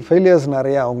ஃபெயிலியர்ஸ்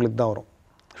நிறைய அவங்களுக்கு தான் வரும்.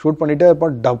 ஷூட் பண்ணிகிட்டே இப்போ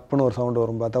டப்புன்னு ஒரு சவுண்டு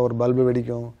வரும், பார்த்தா ஒரு பல்பு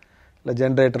வெடிக்கும், இல்லை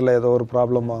ஜென்ரேட்டரில் ஏதோ ஒரு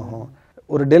ப்ராப்ளம் ஆகும்.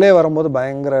 ஒரு டிலே வரும்போது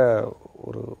பயங்கர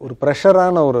ஒரு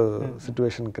ப்ரெஷரான ஒரு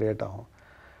சிச்சுவேஷன் க்ரியேட் ஆகும்.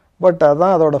 பட்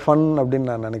அதுதான் அதோட ஃபன் அப்படின்னு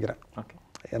நான் நினைக்கிறேன்.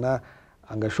 ஏன்னா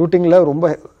அங்கே ஷூட்டிங்கில் ரொம்ப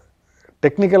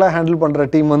டெக்னிக்கலாக ஹேண்டில் பண்ணுற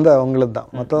டீம் வந்து அவங்களுக்கு தான்.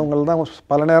 மற்றவங்களுக்கு தான்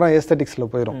பல நேரம்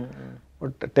ஏஸ்தட்டிக்ஸில் போயிடும்.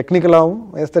 பட் டெக்னிக்கலாகவும்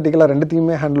ஏஸ்தட்டிக்கலாக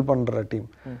ரெண்டுத்தையுமே ஹேண்டில் பண்ணுற டீம்.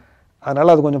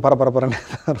 அதனால் அது கொஞ்சம் பரபரப்பரன்னு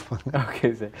தான் இருப்பாங்க. Okay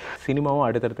sir. சினிமாவும்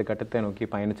அடுத்தடுத்த கட்டத்தை நோக்கி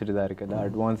பயணிச்சுட்டு தான் இருக்குது.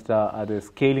 அட்வான்ஸ்டாக அது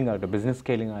ஸ்கேலிங்காக இருக்கட்டும், பிஸ்னஸ்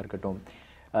ஸ்கேலிங்காக இருக்கட்டும்,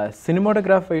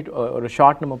 சினிமாட்டோகிராஃபி ஒரு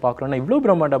ஷார்ட் நம்ம பார்க்குறோன்னா இவ்வளோ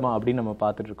பிரம்மாண்டமாக அப்படின்னு நம்ம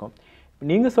பார்த்துட்டு இருக்கோம்.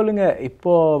 நீங்கள் சொல்லுங்கள்,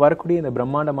 இப்போது வரக்கூடிய இந்த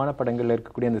பிரம்மாண்டமான படங்களில்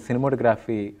இருக்கக்கூடிய அந்த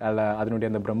சினிமாட்டோகிராஃபி அல்ல அதனுடைய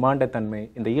அந்த பிரம்மாண்ட தன்மை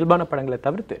இந்த இயல்பான படங்களை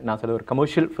தவிர்த்து நான் சொல்ல ஒரு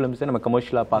கமர்ஷியல் ஃபிலிம்ஸை நம்ம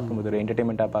கமர்ஷியலாக பார்க்கும்போது, ஒரு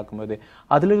என்டர்டெயின்மெண்ட்டாக பார்க்கும்போது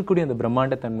அதில் இருக்கக்கூடிய அந்த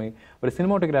பிரம்மாண்ட தன்மை ஒரு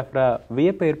சினிமாட்டோகிராஃபராக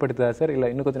வியப்பை ஏற்படுத்துதா சார், இல்லை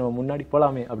இன்னும் கொஞ்சம் நம்ம முன்னாடி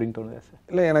போகலாமே அப்படின்னு தோணுதா சார்?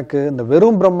 இல்லை, எனக்கு இந்த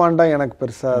வெறும் பிரம்மாண்டம் எனக்கு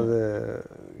பெருசாக அது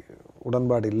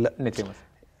உடன்பாடு இல்லை. நிச்சயமாக சார்.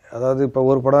 அதாவது இப்போ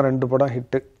ஒரு படம் 2 படம்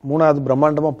ஹிட்டு, 3வது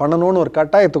பிரம்மாண்டமாக பண்ணணும்னு ஒரு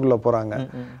கட்டாயத்துக்குள்ளே போகிறாங்க.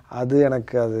 அது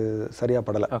எனக்கு அது சரியாக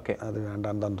படலை. அது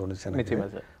வேண்டான்னு தான் தோணுச்சு எனக்கு.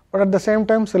 But at the same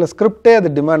time சில ஸ்கிரிப்டே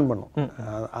அது டிமாண்ட் பண்ணும்.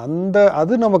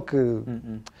 அது நமக்கு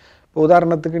இப்போ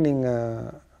உதாரணத்துக்கு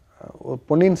நீங்கள்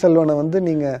பொன்னியின் செல்வனை வந்து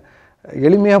நீங்கள்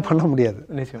எளிமையாக பண்ண முடியாது,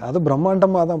 அது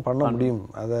பிரம்மாண்டமாக தான் பண்ண முடியும்,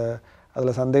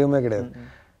 அதில் சந்தேகமே கிடையாது.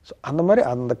 ஸோ அந்த மாதிரி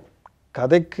அந்த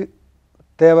கதைக்கு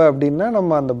தேவை அப்படின்னா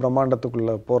நம்ம அந்த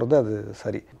பிரம்மாண்டத்துக்குள்ளே போகிறது அது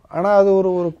சரி. ஆனால் அது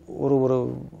ஒரு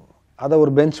அதை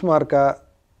ஒரு பெஞ்ச் மார்க்காக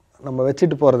நம்ம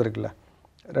வச்சுட்டு போகிறது இருக்குல்ல.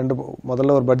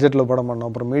 முதல்ல ஒரு பட்ஜெட்டில் படம் பண்ணோம்,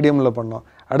 அப்புறம் மீடியமில் பண்ணோம்,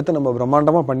 அடுத்து நம்ம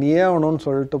பிரம்மாண்டமாக பண்ணியே ஆகணும்னு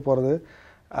சொல்லிட்டு போகிறது,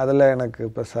 அதில்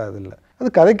எனக்கு பெருசாக இது இல்லை. அது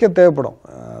கதைக்கு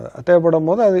தேவைப்படும்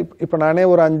போது அது இப்போ நானே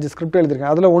ஒரு 5 ஸ்கிரிப்ட்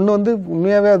எழுதியிருக்கேன். அதில் ஒன்று வந்து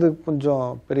உண்மையாகவே அது கொஞ்சம்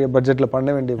பெரிய பட்ஜெட்டில்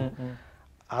பண்ண வேண்டியது.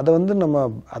 அதை வந்து நம்ம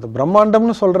அது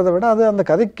பிரம்மாண்டம்னு சொல்கிறத விட அது அந்த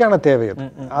கதைக்கான தேவை.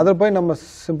 அதை போய் நம்ம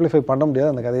சிம்பிளிஃபை பண்ண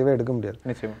முடியாது, அந்த கதையவே எடுக்க முடியாது.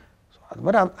 ஸோ அது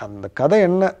மாதிரி அந்த கதை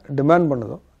என்ன டிமாண்ட்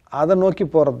பண்ணுதோ அதை நோக்கி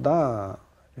போகிறது தான்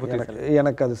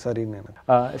எனக்கு அது சரின்னு எனக்கு.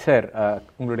 சார்,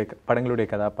 உங்களுடைய படங்களுடைய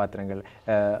கதாபாத்திரங்கள்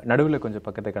நடுவில் கொஞ்சம்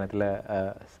பக்கத்து கணத்தில்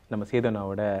நம்ம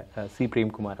சேதனாவோட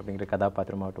பிரேம் குமார் அப்படிங்கிற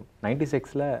கதாபாத்திரமாகட்டும்,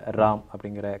 96ல் ராம்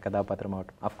அப்படிங்கிற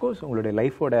கதாபாத்திரமாகட்டும், அஃப்கோர்ஸ் உங்களுடைய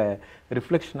லைஃபோட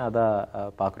ரிஃப்ளெக்ஷனாக தான்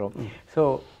பார்க்குறோம். So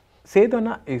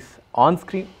Chetana is on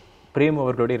screen frame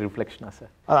அவர்களுடைய ரிஃப்ளெக்ஷனா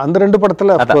சார்? அந்த 2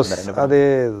 படத்தில் அஃப்கோர்ஸ் அதே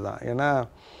இதுதான். ஏன்னா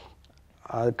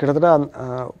அது கிட்டத்தட்ட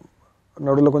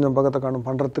நடுவில் கொஞ்சம் பக்கத்தை காணும்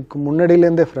பண்ணுறதுக்கு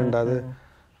முன்னாடியிலேருந்தே ஃப்ரெண்ட். அது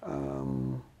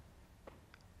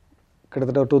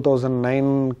கிட்டத்தட்ட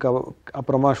 2009க்கு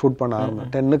அப்புறமா ஷூட் பண்ண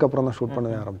ஆரம்பிச்சோம். 10க்கு அப்புறம் தான் ஷூட்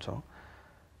பண்ணவே ஆரம்பித்தோம்.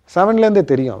 7லேருந்தே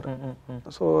தெரியும் அவர்.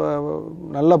 ஸோ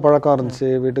நல்ல பழக்கம் இருந்துச்சு,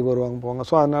 வீட்டுக்கு வருவாங்க போவாங்க.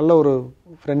 ஸோ அது நல்ல ஒரு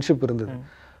ஃப்ரெண்ட்ஷிப் இருந்தது.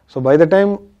 So by the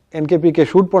time NKPK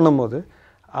shoot பண்ணும்போது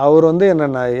அவர் வந்து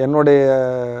என்னுடைய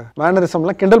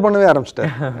மேனரிசம்லாம் கிண்டல் பண்ணவே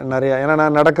ஆரம்பிச்சிட்டார் நிறையா. ஏன்னா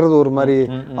நான் நடக்கிறது ஒரு மாதிரி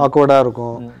ஆக்வர்டாக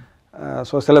இருக்கும்.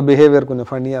 ஸோ சில பிஹேவியர் கொஞ்சம்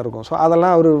ஃபன்னியாக இருக்கும். ஸோ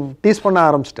அதெல்லாம் அவர் டீஸ் பண்ண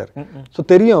ஆரம்பிச்சிட்டார். ஸோ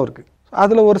தெரியும் அவருக்கு.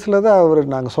 அதில் ஒரு சிலதை அவர்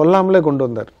நாங்கள் சொல்லாமலே கொண்டு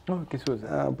வந்தார்.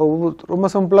 இப்போ ரொம்ப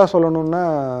சிம்பிளாக சொல்லணும்னா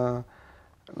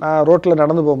நான் ரோட்டில்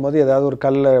நடந்து போகும்போது ஏதாவது ஒரு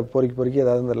கல்லை பொறுக்கி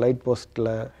ஏதாவது இந்த லைட்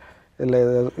போஸ்ட்டில் இல்லை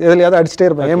எதுலையாவது அடிச்சுட்டே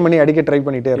இருப்பேன், ஏம் பண்ணி அடிக்க ட்ரை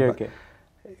பண்ணிகிட்டே இருப்பேன்.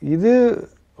 இது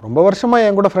ரொம்ப வருஷமாக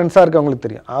என் கூட ஃப்ரெண்ட்ஸாக இருக்கு, அவங்களுக்கு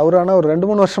தெரியும். அவர் ஆனால் ஒரு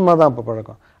 2-3 வருஷமாக தான் அப்போ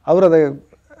பழக்கம். அவர் அதை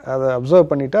அப்சர்வ்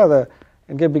பண்ணிவிட்டு அதை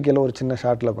என்கேபிகேல ஒரு சின்ன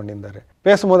ஷார்ட்டில் பண்ணியிருந்தார்.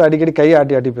 பேசும்போது அடிக்கடி கையை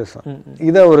ஆட்டி பேசுவேன்.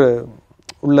 இதை ஒரு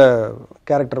உள்ள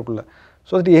கேரக்டருக்குள்ளே.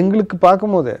 ஸோ தட் எங்களுக்கு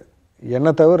பார்க்கும்போது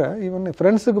என்னை தவிர ஈவன்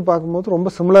ஃப்ரெண்ட்ஸுக்கு பார்க்கும்போது ரொம்ப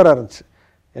சிமிலராக இருந்துச்சு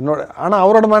என்னோட. ஆனால்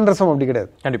அவரோட மேனரிசம் அப்படி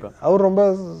கிடையாது. கண்டிப்பாக அவர் ரொம்ப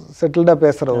செட்டில்டாக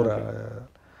பேசுகிற ஒரு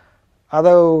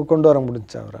அதை கொண்டு வர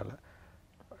முடிஞ்சு அவரால்.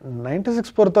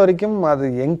 96 பொறுத்த வரைக்கும் அது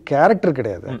என் கேரக்டர்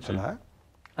கிடையாது ஆக்சுவலாக.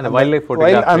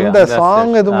 அந்த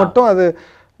சாங் இது மட்டும் அது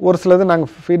ஒரு சிலது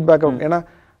நாங்கள் ஃபீட்பேக். ஏன்னா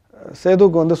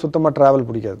சேதுவுக்கு வந்து சுத்தமாக ட்ராவல்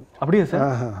பிடிக்காது. அப்படியே சார்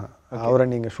அவரை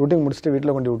நீங்கள் ஷூட்டிங் முடிச்சுட்டு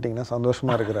வீட்டில் கொண்டு விட்டிங்கன்னா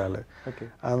சந்தோஷமாக இருக்கிற ஆள்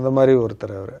அந்த மாதிரி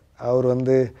ஒருத்தர். அவர்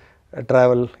வந்து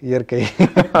ட்ராவல், இயற்கை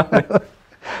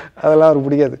அதெல்லாம் அவருக்கு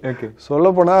பிடிக்காது.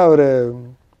 சொல்லப்போனால் அவர்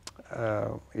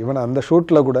ஈவன் அந்த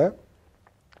ஷூட்டில் கூட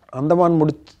அந்தமான்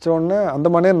முடித்தோடனே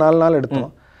அந்தமானே 4 நாள்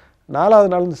எடுத்தோம். 4வது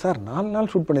நாள் வந்து சார் 4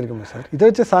 நாள் ஷூட் பண்ணியிருக்கோமே சார், இதை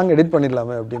வச்சு சாங் எடிட்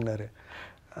பண்ணிடலாமே அப்படின்னாரு.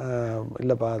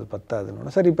 இல்லைப்பா அது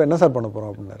பத்தாதுன்னு. சார் இப்போ என்ன சார் பண்ண போகிறோம்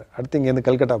அப்படின்னாரு. அடுத்து இங்கேருந்து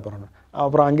கல்கட்டா போகிறோன்னு.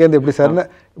 அப்புறம் அங்கேருந்து எப்படி சார்னு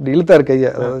இப்படி இழுத்தார் கையை,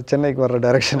 அதாவது சென்னைக்கு வர்ற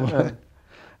டைரக்ஷனில்.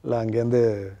 இல்லை அங்கேருந்து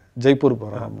ஜெய்ப்பூர்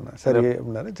போகிறோம் அப்படின்னா. சரி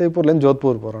அப்படின்னாரு. ஜெய்ப்பூர்லேருந்து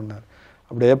ஜோத்பூர் போகிறோன்னாரு.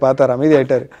 அப்படியே பார்த்தார், அமைதி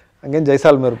ஆகிட்டார். அங்கேருந்து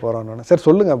ஜெய்சால்மேர் போகிறோன்னு. சரி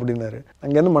சொல்லுங்கள் அப்படின்னாரு.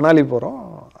 அங்கேருந்து மணாலி போகிறோம்,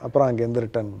 அப்புறம் அங்கேருந்து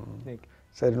ரிட்டர்ன்.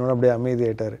 சரி இன்னொன்று அப்படியே அமைதி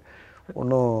ஆகிட்டார்.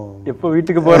 ஒன்றும் எப்போ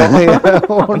வீட்டுக்கு போகிறோம்.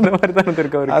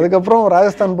 அதுக்கப்புறம்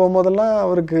ராஜஸ்தான் போகும்போதெல்லாம்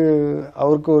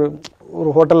அவருக்கு ஒரு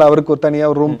ஹோட்டலில் அவருக்கு ஒரு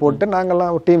தனியாக ஒரு ரூம் போட்டு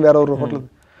நாங்கள்லாம் ஒரு டீம் வேற ஒரு ஹோட்டல்.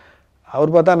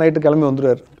 அவர் பார்த்தா நைட்டு கிளம்பி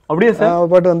வந்துடுவார். அப்படியே சார்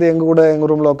அவர் பாட்டு வந்து எங்கள்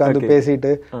ரூமில் உட்காந்து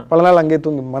பேசிட்டு பல நாள் அங்கேயே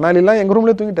மணாலிலாம் எங்கள்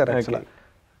ரூம்லேயே தூங்கிட்டார். ஆக்சுவலாக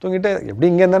தூங்கிட்டு எப்படி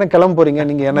இங்கேருந்து தானே கிளம்ப போகிறீங்க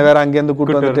நீங்கள், என்ன வேறு அங்கேருந்து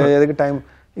கூப்பிட்டு வந்துட்டு எதுக்கு டைம்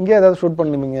இங்கே ஏதாவது ஷூட்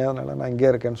பண்ணுவீங்க, அதனால் நான் இங்கே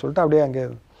இருக்கேன்னு சொல்லிட்டு அப்படியே அங்கே.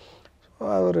 ஸோ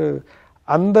அவர்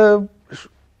அந்த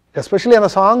எஸ்பெஷலி அந்த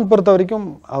சாங் பொறுத்த வரைக்கும்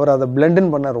அவர் அதை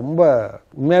பிளெண்டின் பண்ண ரொம்ப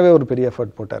உண்மையாகவே ஒரு பெரிய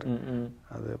எஃபர்ட் போட்டார்.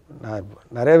 அது நான்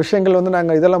நிறைய விஷயங்கள் வந்து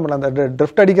நாங்கள் இதெல்லாம் பண்ண அந்த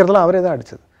ட்ரிஃப்ட் அடிக்கிறதுலாம் அவரே தான்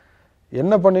அடித்தது.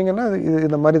 என்ன பண்ணீங்கன்னா இது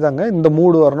இந்த மாதிரி தாங்க இந்த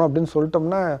மூடு வரணும் அப்படின்னு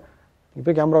சொல்லிட்டோம்னா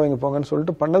இப்போ கேமரா வாங்கி போங்கன்னு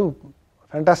சொல்லிட்டு பண்ணது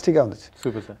ஃபேண்டாஸ்டிக்காக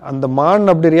வந்துச்சு. அந்த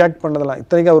மான் அப்படி ரியாக்ட் பண்ணதெல்லாம்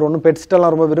இத்தனைக்கு அவர் ஒன்றும்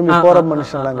பெட்ஸ்டெல்லாம் ரொம்ப விரும்பி போகிற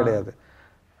மனுஷன்லாம் கிடையாது.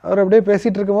 அவர் அப்படியே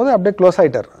பேசிட்டு இருக்கும்போது அப்படியே க்ளோஸ்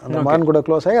ஆகிட்டார். அந்த மான் கூட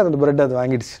க்ளோஸ் ஆகி அந்த பிரெட் அது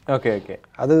வாங்கிடுச்சு.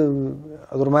 அது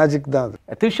ஒரு மேஜிக் தான்.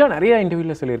 அது த்ரிஷா நிறைய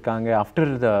இன்டர்வியூவில் சொல்லியிருக்காங்க,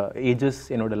 ஆஃப்டர் த ஏஜஸ்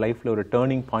என்னோட லைஃப்பில் ஒரு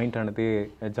டேர்னிங் பாயிண்ட் ஆனது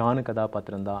ஜானு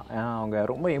கதாபாத்திரம் தான். அவங்க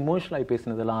ரொம்ப எமோஷனலாகி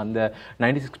பேசினதெல்லாம் அந்த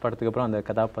 96 படத்துக்கு அப்புறம் அந்த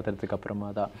கதாபாத்திரத்துக்கு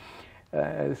அப்புறமா தான்.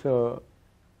 ஸோ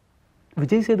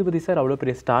விஜய் சேதுபதி சார் அவ்வளோ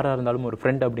பெரிய ஸ்டாராக இருந்தாலும் ஒரு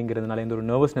ஃப்ரெண்ட் அப்படிங்கிறதுனால எந்த ஒரு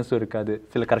நர்வஸ்னஸும் இருக்காது.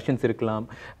 சில கரெக்ஷன்ஸ் இருக்கலாம்,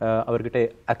 அவர்கிட்ட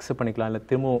அக்செப்ட் பண்ணிக்கலாம், இல்லை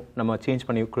திரும்பவும் நம்ம சேஞ்ச்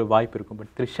பண்ணிக்க வாய்ப்பு இருக்கும்.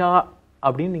 பட் த்ரிஷா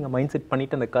அப்படின்னு நீங்கள் மைண்ட் செட்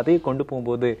பண்ணிவிட்டு அந்த கதையை கொண்டு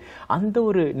போகும்போது அந்த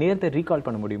ஒரு நேரத்தை ரீகால்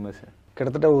பண்ண முடியுமா சார்?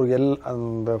 கிட்டத்தட்ட ஒரு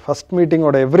அந்த ஃபர்ஸ்ட்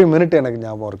மீட்டிங்கோட எவ்ரி மினிட் எனக்கு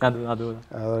ஞாபகம் இருக்கு. அது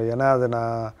ஏன்னா அது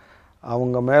நான்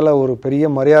அவங்க மேலே ஒரு பெரிய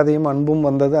மரியாதையும் அன்பும்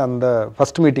வந்தது அந்த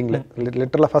ஃபர்ஸ்ட் மீட்டிங்கில்.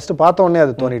 லிட்டரலாக ஃபஸ்ட்டு பார்த்த உடனே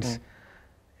அது தோணிடுச்சு.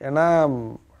 ஏன்னா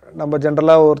நம்ம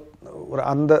ஜென்ரலாக ஒரு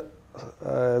அந்த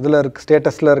இதில் இருக்க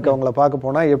ஸ்டேட்டஸில் இருக்கவங்கள பார்க்க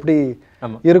போனால் எப்படி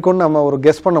இருக்குன்னு நம்ம ஒரு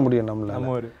கெஸ் பண்ண முடியும்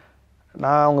நம்மளால.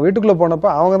 நான் அவங்க வீட்டுக்குள்ளே போனப்போ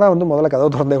அவங்க தான் வந்து முதல்ல கதவை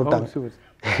திறந்தே விட்டாங்க.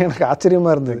 எனக்கு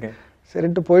ஆச்சரியமாக இருந்தது.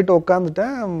 சரின்ட்டு போயிட்டு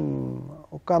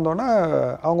உட்காந்தோன்னா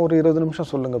அவங்க ஒரு 20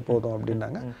 நிமிஷம் சொல்லுங்கள் போதும்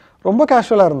அப்படின்னாங்க. ரொம்ப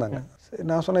கேஷுவலாக இருந்தாங்க.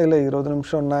 நான் சொன்னேன் இல்லை 20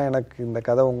 நிமிஷம்னா எனக்கு இந்த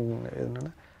கதை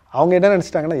என்னென்னா அவங்க என்ன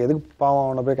நினச்சிட்டாங்கன்னா எதுக்கு பாவம்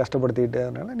அவனை போய் கஷ்டப்படுத்திட்டு,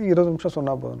 அதனால நீ 20 நிமிஷம்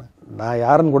சொன்னால் போதும். நான்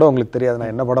யாருன்னு கூட உங்களுக்கு தெரியாது,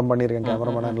 நான் என்ன படம் பண்ணியிருக்கேன்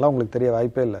கேமராமேன்லாம் உங்களுக்கு தெரிய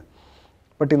வாய்ப்பே இல்லை.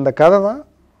 பட் இந்த கதை தான்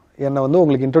என்னை வந்து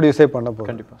உங்களுக்கு இன்ட்ரடியூஸே பண்ண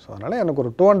போகிறேன். கண்டிப்பாக. ஸோ அதனால் எனக்கு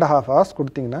ஒரு 2.5 hours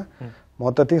கொடுத்தீங்கன்னா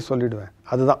மொத்தத்தையும் சொல்லிவிடுவேன்.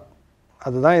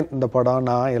 அதுதான் இந்த படம்,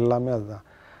 நான் எல்லாமே அதுதான்.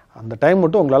 அந்த டைம்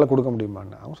மட்டும் உங்களால் கொடுக்க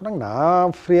முடியுமான்னு அவங்க சொன்னாங்க.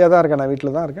 நான் ஃப்ரீயாக தான் இருக்கேன், நான்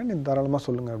வீட்டில் தான் இருக்கேன், நீ தாராளமாக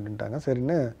சொல்லுங்கள் அப்படின்ட்டாங்க.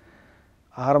 சரின்னு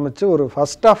ஆரம்பித்து ஒரு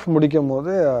ஃபர்ஸ்ட் ஹாஃப் முடிக்கும்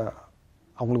போது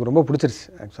அவங்களுக்கு ரொம்ப பிடிச்சிருச்சு.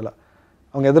 ஆக்சுவலாக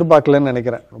அவங்க எதிர்பார்க்கலன்னு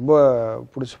நினைக்கிறேன். ரொம்ப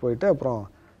பிடிச்சி போயிட்டு அப்புறம்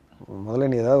முதல்ல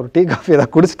நீ ஏதாவது ஒரு டீ காஃபி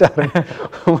ஏதாவது குடிச்சிட்டாரு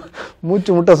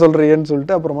மூச்சு முட்டை சொல்கிறியன்னு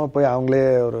சொல்லிட்டு அப்புறமா போய் அவங்களே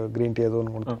ஒரு க்ரீன் டீ ஏதோ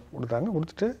ஒன்று கொடுத்தாங்க.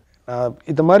 கொடுத்துட்டு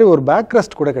இந்த மாதிரி ஒரு பேக்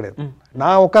ரெஸ்ட் கூட கிடையாது.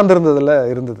 நான் உட்காந்துருந்ததில்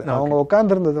இருந்தது. அவங்க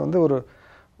உட்காந்துருந்தது வந்து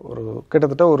ஒரு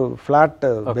கிட்டத்தட்ட ஒரு ஃப்ளாட்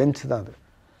பெஞ்ச் தான். அது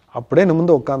அப்படியே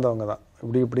நிமிர்ந்து உட்காந்தவங்க தான்.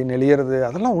 இப்படி நெளியறது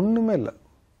அதெல்லாம் ஒன்றுமே இல்லை.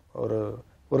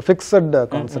 ஒரு ஃபிக்ஸட்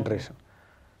கான்சன்ட்ரேஷன்.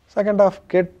 செகண்ட் ஹாஃப்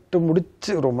கேட்டு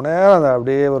முடிச்சு ரொம்ப நேரம் அதை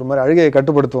அப்படியே ஒரு மாதிரி அழுகையை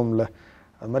கட்டுப்படுத்துவோம்ல,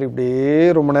 அது மாதிரி இப்படியே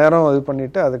ரொம்ப நேரம் இது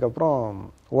பண்ணிவிட்டு அதுக்கப்புறம்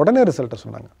உடனே ரிசல்ட்டை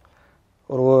சொன்னாங்க.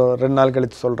 ஒரு 2 நாள்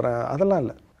கழித்து சொல்கிறேன், அதெல்லாம்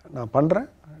இல்லை, நான் பண்ணுறேன்,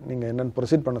 நீங்கள் என்னென்னு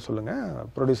ப்ரொசீட் பண்ண சொல்லுங்கள்,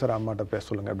 ப்ரொடியூசர் அம்மாட்ட பேச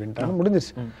சொல்லுங்கள் அப்படின்ட்டு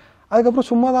முடிஞ்சிச்சு. அதுக்கப்புறம்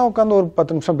சும்மா தான் உட்காந்து ஒரு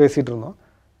 10 நிமிஷம் பேசிகிட்டு இருந்தோம்.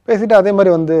 பேசிட்டு அதே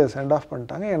மாதிரி வந்து சென்ட் ஆஃப்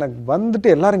பண்ணிட்டாங்க. எனக்கு வந்துட்டு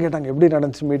எல்லாரும் கேட்டாங்க எப்படி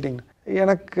நடந்துச்சு மீட்டிங்.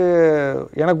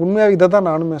 எனக்கு உண்மையாக இதை தான்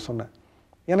நானுமே சொன்னேன்.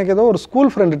 எனக்கு ஏதோ ஒரு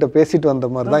ஸ்கூல் ஃப்ரெண்டுகிட்ட பேசிட்டு வந்த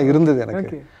மாதிரி தான் இருந்தது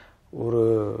எனக்கு.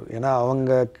 ஏன்னா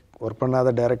அவங்க ஒர்க்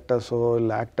பண்ணாத டைரக்டர்ஸோ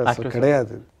இல்லை ஆக்டர்ஸோ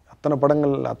கிடையாது. அத்தனை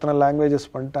படங்கள் அத்தனை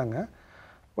லாங்குவேஜஸ் பண்ணிட்டாங்க.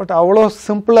 பட் அவ்வளோ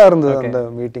சிம்பிளாக இருந்தது அந்த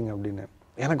மீட்டிங் அப்படின்னு.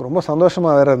 எனக்கு ரொம்ப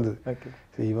சந்தோஷமாக வேற இருந்தது.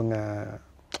 இவங்க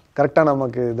கரெக்டாக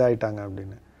நமக்கு இதாயிட்டாங்க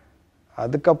அப்படின்னு.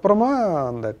 அதுக்கப்புறமா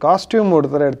அந்த காஸ்டியூம்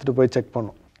ஒருத்தர எடுத்துகிட்டு போய் செக்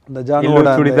பண்ணோம். அந்த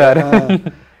ஜானோட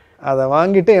அதை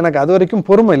வாங்கிட்டு எனக்கு அது வரைக்கும்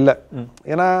பொறுமை இல்லை.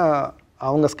 ஏன்னா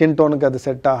அவங்க ஸ்கின் டோனுக்கு அது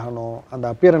செட் ஆகணும், அந்த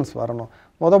அப்பியரன்ஸ் வரணும்.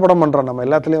 படம் பண்ணுறோம், நம்ம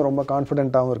எல்லாத்துலேயும் ரொம்ப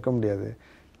கான்ஃபிடென்ட்டாகவும் இருக்க முடியாது.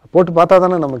 போட்டு பார்த்தா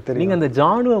தானே நமக்கு தெரியும். நீங்கள் அந்த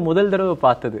ஜானுவை முதல் தடவை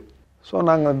பார்த்தது? ஸோ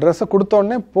நாங்கள் ட்ரெஸ்ஸை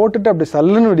கொடுத்தோடனே போட்டுட்டு அப்படி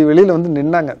சல்லுன்னு இப்படி வெளியில் வந்து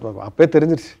நின்னாங்க. அப்பே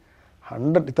தெரிஞ்சிருச்சு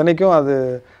 100. இத்தனைக்கும் அது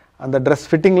அந்த ட்ரெஸ்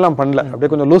ஃபிட்டிங்லாம் பண்ணல,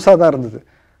 அப்படியே கொஞ்சம் லூஸாக தான் இருந்தது.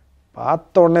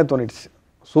 பார்த்த உடனே தோணிடுச்சு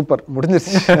சூப்பர்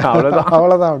முடிஞ்சிருச்சு,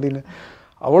 அவ்வளோதான் அப்படின்னு.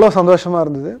 அவ்வளோ சந்தோஷமாக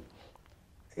இருந்தது.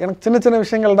 எனக்கு சின்ன சின்ன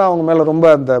விஷயங்கள் தான் அவங்க மேலே ரொம்ப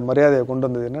அந்த மரியாதையை கொண்டு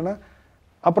வந்தது. என்னென்னா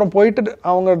அப்புறம் போயிட்டு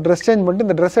அவங்க ட்ரெஸ் சேஞ்ச் பண்ணிட்டு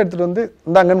இந்த ட்ரெஸ் எடுத்துகிட்டு வந்து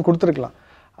இந்தாங்கன்னு கொடுத்துருக்கலாம்.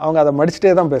 அவங்க அதை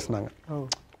மடிச்சுட்டே தான் பேசினாங்க.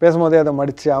 பேசும்போதே அதை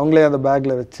மடித்து அவங்களே அதை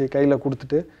பேக்கில் வச்சு கையில்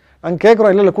கொடுத்துட்டு நாங்கள்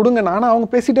கேட்குறோம் இல்லை கொடுங்க. நானும் அவங்க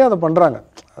பேசிகிட்டே அதை பண்ணுறாங்க,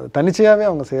 அது தனிச்சையாகவே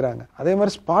அவங்க செய்கிறாங்க. அதே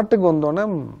மாதிரி ஸ்பாட்டுக்கு வந்தோடனே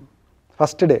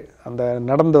ஃபஸ்ட்டு டே அந்த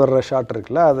நடந்து வர்ற ஷாட்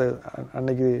இருக்குல்ல, அது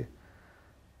அன்னைக்கு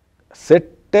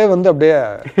செட்டே வந்து அப்படியே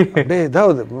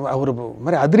இதாவது ஒரு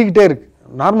மாதிரி அதிரிக்கிட்டே இருக்கு,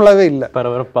 நார்மலாகவே இல்லை,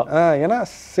 பரபரப்பா. ஏன்னா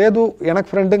சேது எனக்கு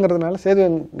ஃப்ரெண்டுங்கிறதுனால சேது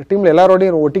எங்கள் டீமில்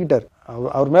எல்லாரோடையும் ஒட்டிக்கிட்டார்.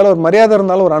 அவர் மேலே ஒரு மரியாதை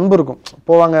இருந்தாலும் ஒரு அன்பு இருக்கும்.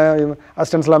 போவாங்க,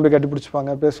 அசிஸ்டன்ஸ்லாம் போய் கட்டி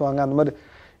பிடிச்சிப்பாங்க, பேசுவாங்க. அந்த மாதிரி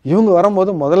இவங்க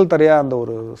வரும்போது முதல் தரையாக அந்த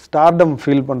ஒரு ஸ்டார்டம்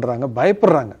ஃபீல் பண்ணுறாங்க,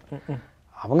 பயப்படுறாங்க.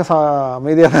 அவங்க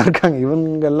அமைதியாக தான் இருக்காங்க,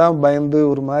 இவங்க எல்லாம் பயந்து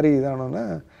ஒரு மாதிரி இதானோன்னே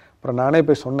அப்புறம் நானே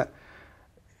போய் சொன்னேன்,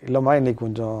 இல்லைம்மா இன்னைக்கு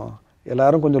கொஞ்சம்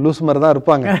எல்லாரும் கொஞ்சம் லூஸ் மாதிரி தான்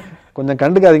இருப்பாங்க, கொஞ்சம்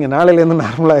கண்டுக்காதீங்க, நாளையிலேருந்து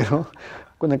நார்மலாயிரும்,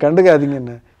 கொஞ்சம்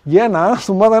கண்டுக்காதீங்கன்னு. ஏன் நான்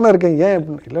சும்மா தானே இருக்கேன், ஏன்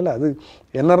இல்லை அது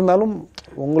என்ன இருந்தாலும்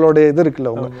உங்களுடைய இது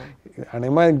இருக்குல்ல,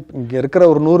 அநேகமாக இங்கே இருக்கிற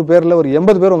ஒரு 100 பேரில் ஒரு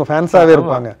 80 பேர் உங்கள் ஃபேன்ஸாகவே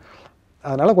இருப்பாங்க,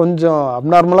 அதனால கொஞ்சம்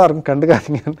அப்நார்மலாக இருக்கும்,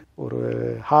 கண்டுக்காதீங்கன்னு. ஒரு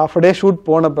ஹாஃப் டே ஷூட்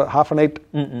போனப்போ, ஹாஃப் நைட்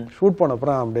ஷூட்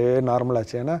போனப்புறம் அப்படியே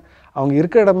நார்மலாச்சு. ஏன்னா அவங்க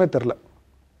இருக்கிற இடமே தெரில,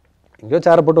 எங்கேயோ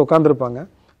சேரை போட்டு உட்காந்துருப்பாங்க,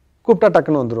 கூப்பிட்டா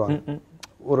டக்குன்னு வந்துடுவாங்க,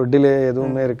 ஒரு டிலே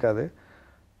எதுவுமே இருக்காது.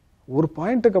 ஒரு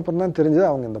பாயிண்ட்டுக்கு அப்புறம் தான் தெரிஞ்சது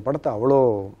அவங்க இந்த படத்தை அவ்வளோ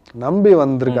நம்பி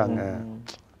வந்திருக்காங்க.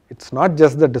 It's not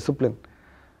just the discipline,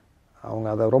 அவங்க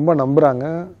அதை ரொம்ப நம்புகிறாங்க.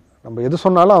 நம்ம எது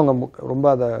சொன்னாலும் அவங்க ரொம்ப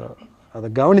அதை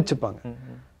கவனிச்சுப்பாங்க.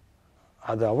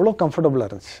 அது அவ்வளோ கம்ஃபர்டபுளாக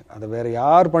இருந்துச்சு. அதை வேறு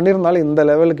யார் பண்ணியிருந்தாலும் இந்த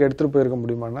லெவலுக்கு எடுத்துகிட்டு போயிருக்க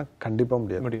முடியுமான்னா கண்டிப்பாக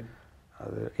முடியாது.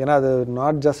 அது ஏன்னா அது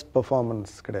நாட் ஜஸ்ட்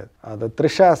பெர்ஃபார்மன்ஸ் கிடையாது, அது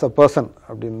த்ரிஷா ஆஸ் அ பர்சன்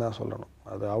அப்படின்னு தான் சொல்லணும்.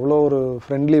 அது அவ்வளோ ஒரு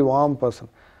ஃப்ரெண்ட்லி வார்ம்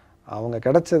பர்சன். அவங்க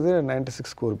கிடைச்சது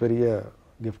 96க்கு ஒரு பெரிய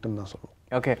கிஃப்ட்னு தான் சொல்லுவோம்.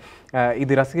 ஓகே,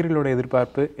 இது ரசிகர்களோட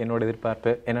எதிர்பார்ப்பு, என்னோட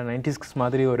எதிர்பார்ப்பு. ஏன்னா 96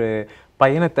 மாதிரி ஒரு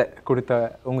பயணத்தை கொடுத்த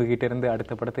உங்ககிட்ட இருந்து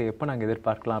அடுத்த படத்தை எப்போ நாங்கள்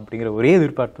எதிர்பார்க்கலாம் அப்படிங்கிற ஒரே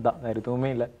எதிர்பார்ப்பு தான், வேறு எதுவுமே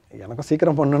இல்லை. எனக்கும்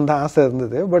சீக்கிரம் பண்ணணுன்னு தான் ஆசை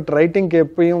இருந்தது. பட் ரைட்டிங்க்கு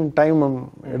எப்பயும் டைம்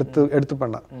எடுத்து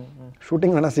பண்ணேன்.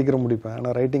 ஷூட்டிங் வேணால் சீக்கிரம் முடிப்பேன்,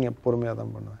 ஆனால் ரைட்டிங் பொறுமையாக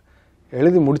தான் பண்ணுவேன்.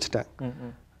 எழுதி முடிச்சிட்டேன்.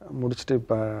 முடிச்சுட்டு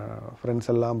இப்போ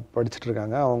ஃப்ரெண்ட்ஸ் எல்லாம் படிச்சுட்டு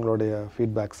இருக்காங்க, அவங்களுடைய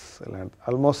ஃபீட்பேக்ஸ் எல்லாம்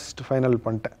ஆல்மோஸ்ட் ஃபைனல்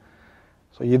பண்ணிட்டேன்.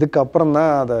 ஸோ இதுக்கப்புறம்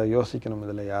தான் அதை யோசிக்கணும்,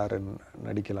 இதில் யார்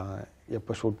நடிக்கலாம்,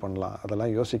 எப்போ ஷூட் பண்ணலாம்,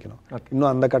 அதெல்லாம் யோசிக்கணும்.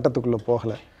 இன்னும் அந்த கட்டத்துக்குள்ளே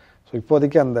போகலை. ஸோ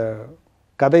இப்போதைக்கு அந்த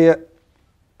கதையை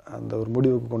அந்த ஒரு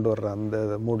முடிவுக்கு கொண்டு வர்ற அந்த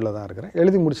மூடில் தான் இருக்கிறேன்.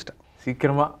 எழுதி முடிச்சிட்டேன்.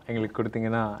 சீக்கிரமாக எங்களுக்கு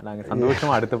கொடுத்தீங்கன்னா நாங்கள்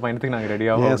சந்தோஷமாக அடுத்த பயணத்துக்கு நாங்கள்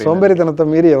ரெடியாகும். சோம்பேறித்தனத்தை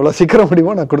மீறி எவ்வளோ சீக்கிரம்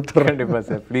முடியுமோ நான் கொடுத்துட்றேன். கண்டிப்பாக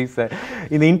சார், ப்ளீஸ் சார்.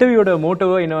 இந்த இன்டர்வியூட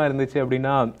மோட்டோவோ என்னவா இருந்துச்சு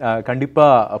அப்படின்னா,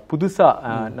 கண்டிப்பாக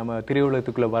புதுசாக நம்ம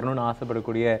திரையுலகத்துக்குள்ளே வரணும்னு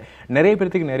ஆசைப்படக்கூடிய நிறைய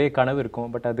பேர்த்துக்கு நிறைய கனவு இருக்கும்.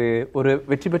 பட் அது ஒரு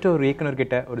வெற்றி பெற்ற ஒரு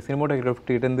இயக்குனர்கிட்ட, ஒரு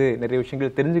சினிமாட்டோகிராஃப்கிட்ட இருந்து நிறைய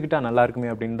விஷயங்கள் தெரிஞ்சுக்கிட்டா நல்லா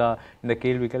இருக்குமே அப்படின்னு தான் இந்த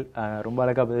கேள்விகள். ரொம்ப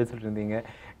அழகாக பதில் சொல்லியிருந்தீங்க.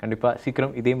 கண்டிப்பாக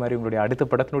சீக்கிரம் இதே மாதிரி உங்களுடைய அடுத்த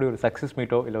படத்தினுடைய ஒரு சக்ஸஸ்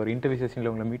மீட்டோ இல்லை ஒரு இன்டர்வியூ செஷனில்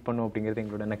உங்களை மீட் பண்ணோம் அப்படிங்கிறது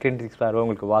எங்களோட நக்கீரன் 6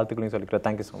 உங்களுக்கு வாழ்த்துக்களையும் சொல்லிக்கிறேன்.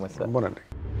 Thank you so much sir. ரொம்ப நன்றி.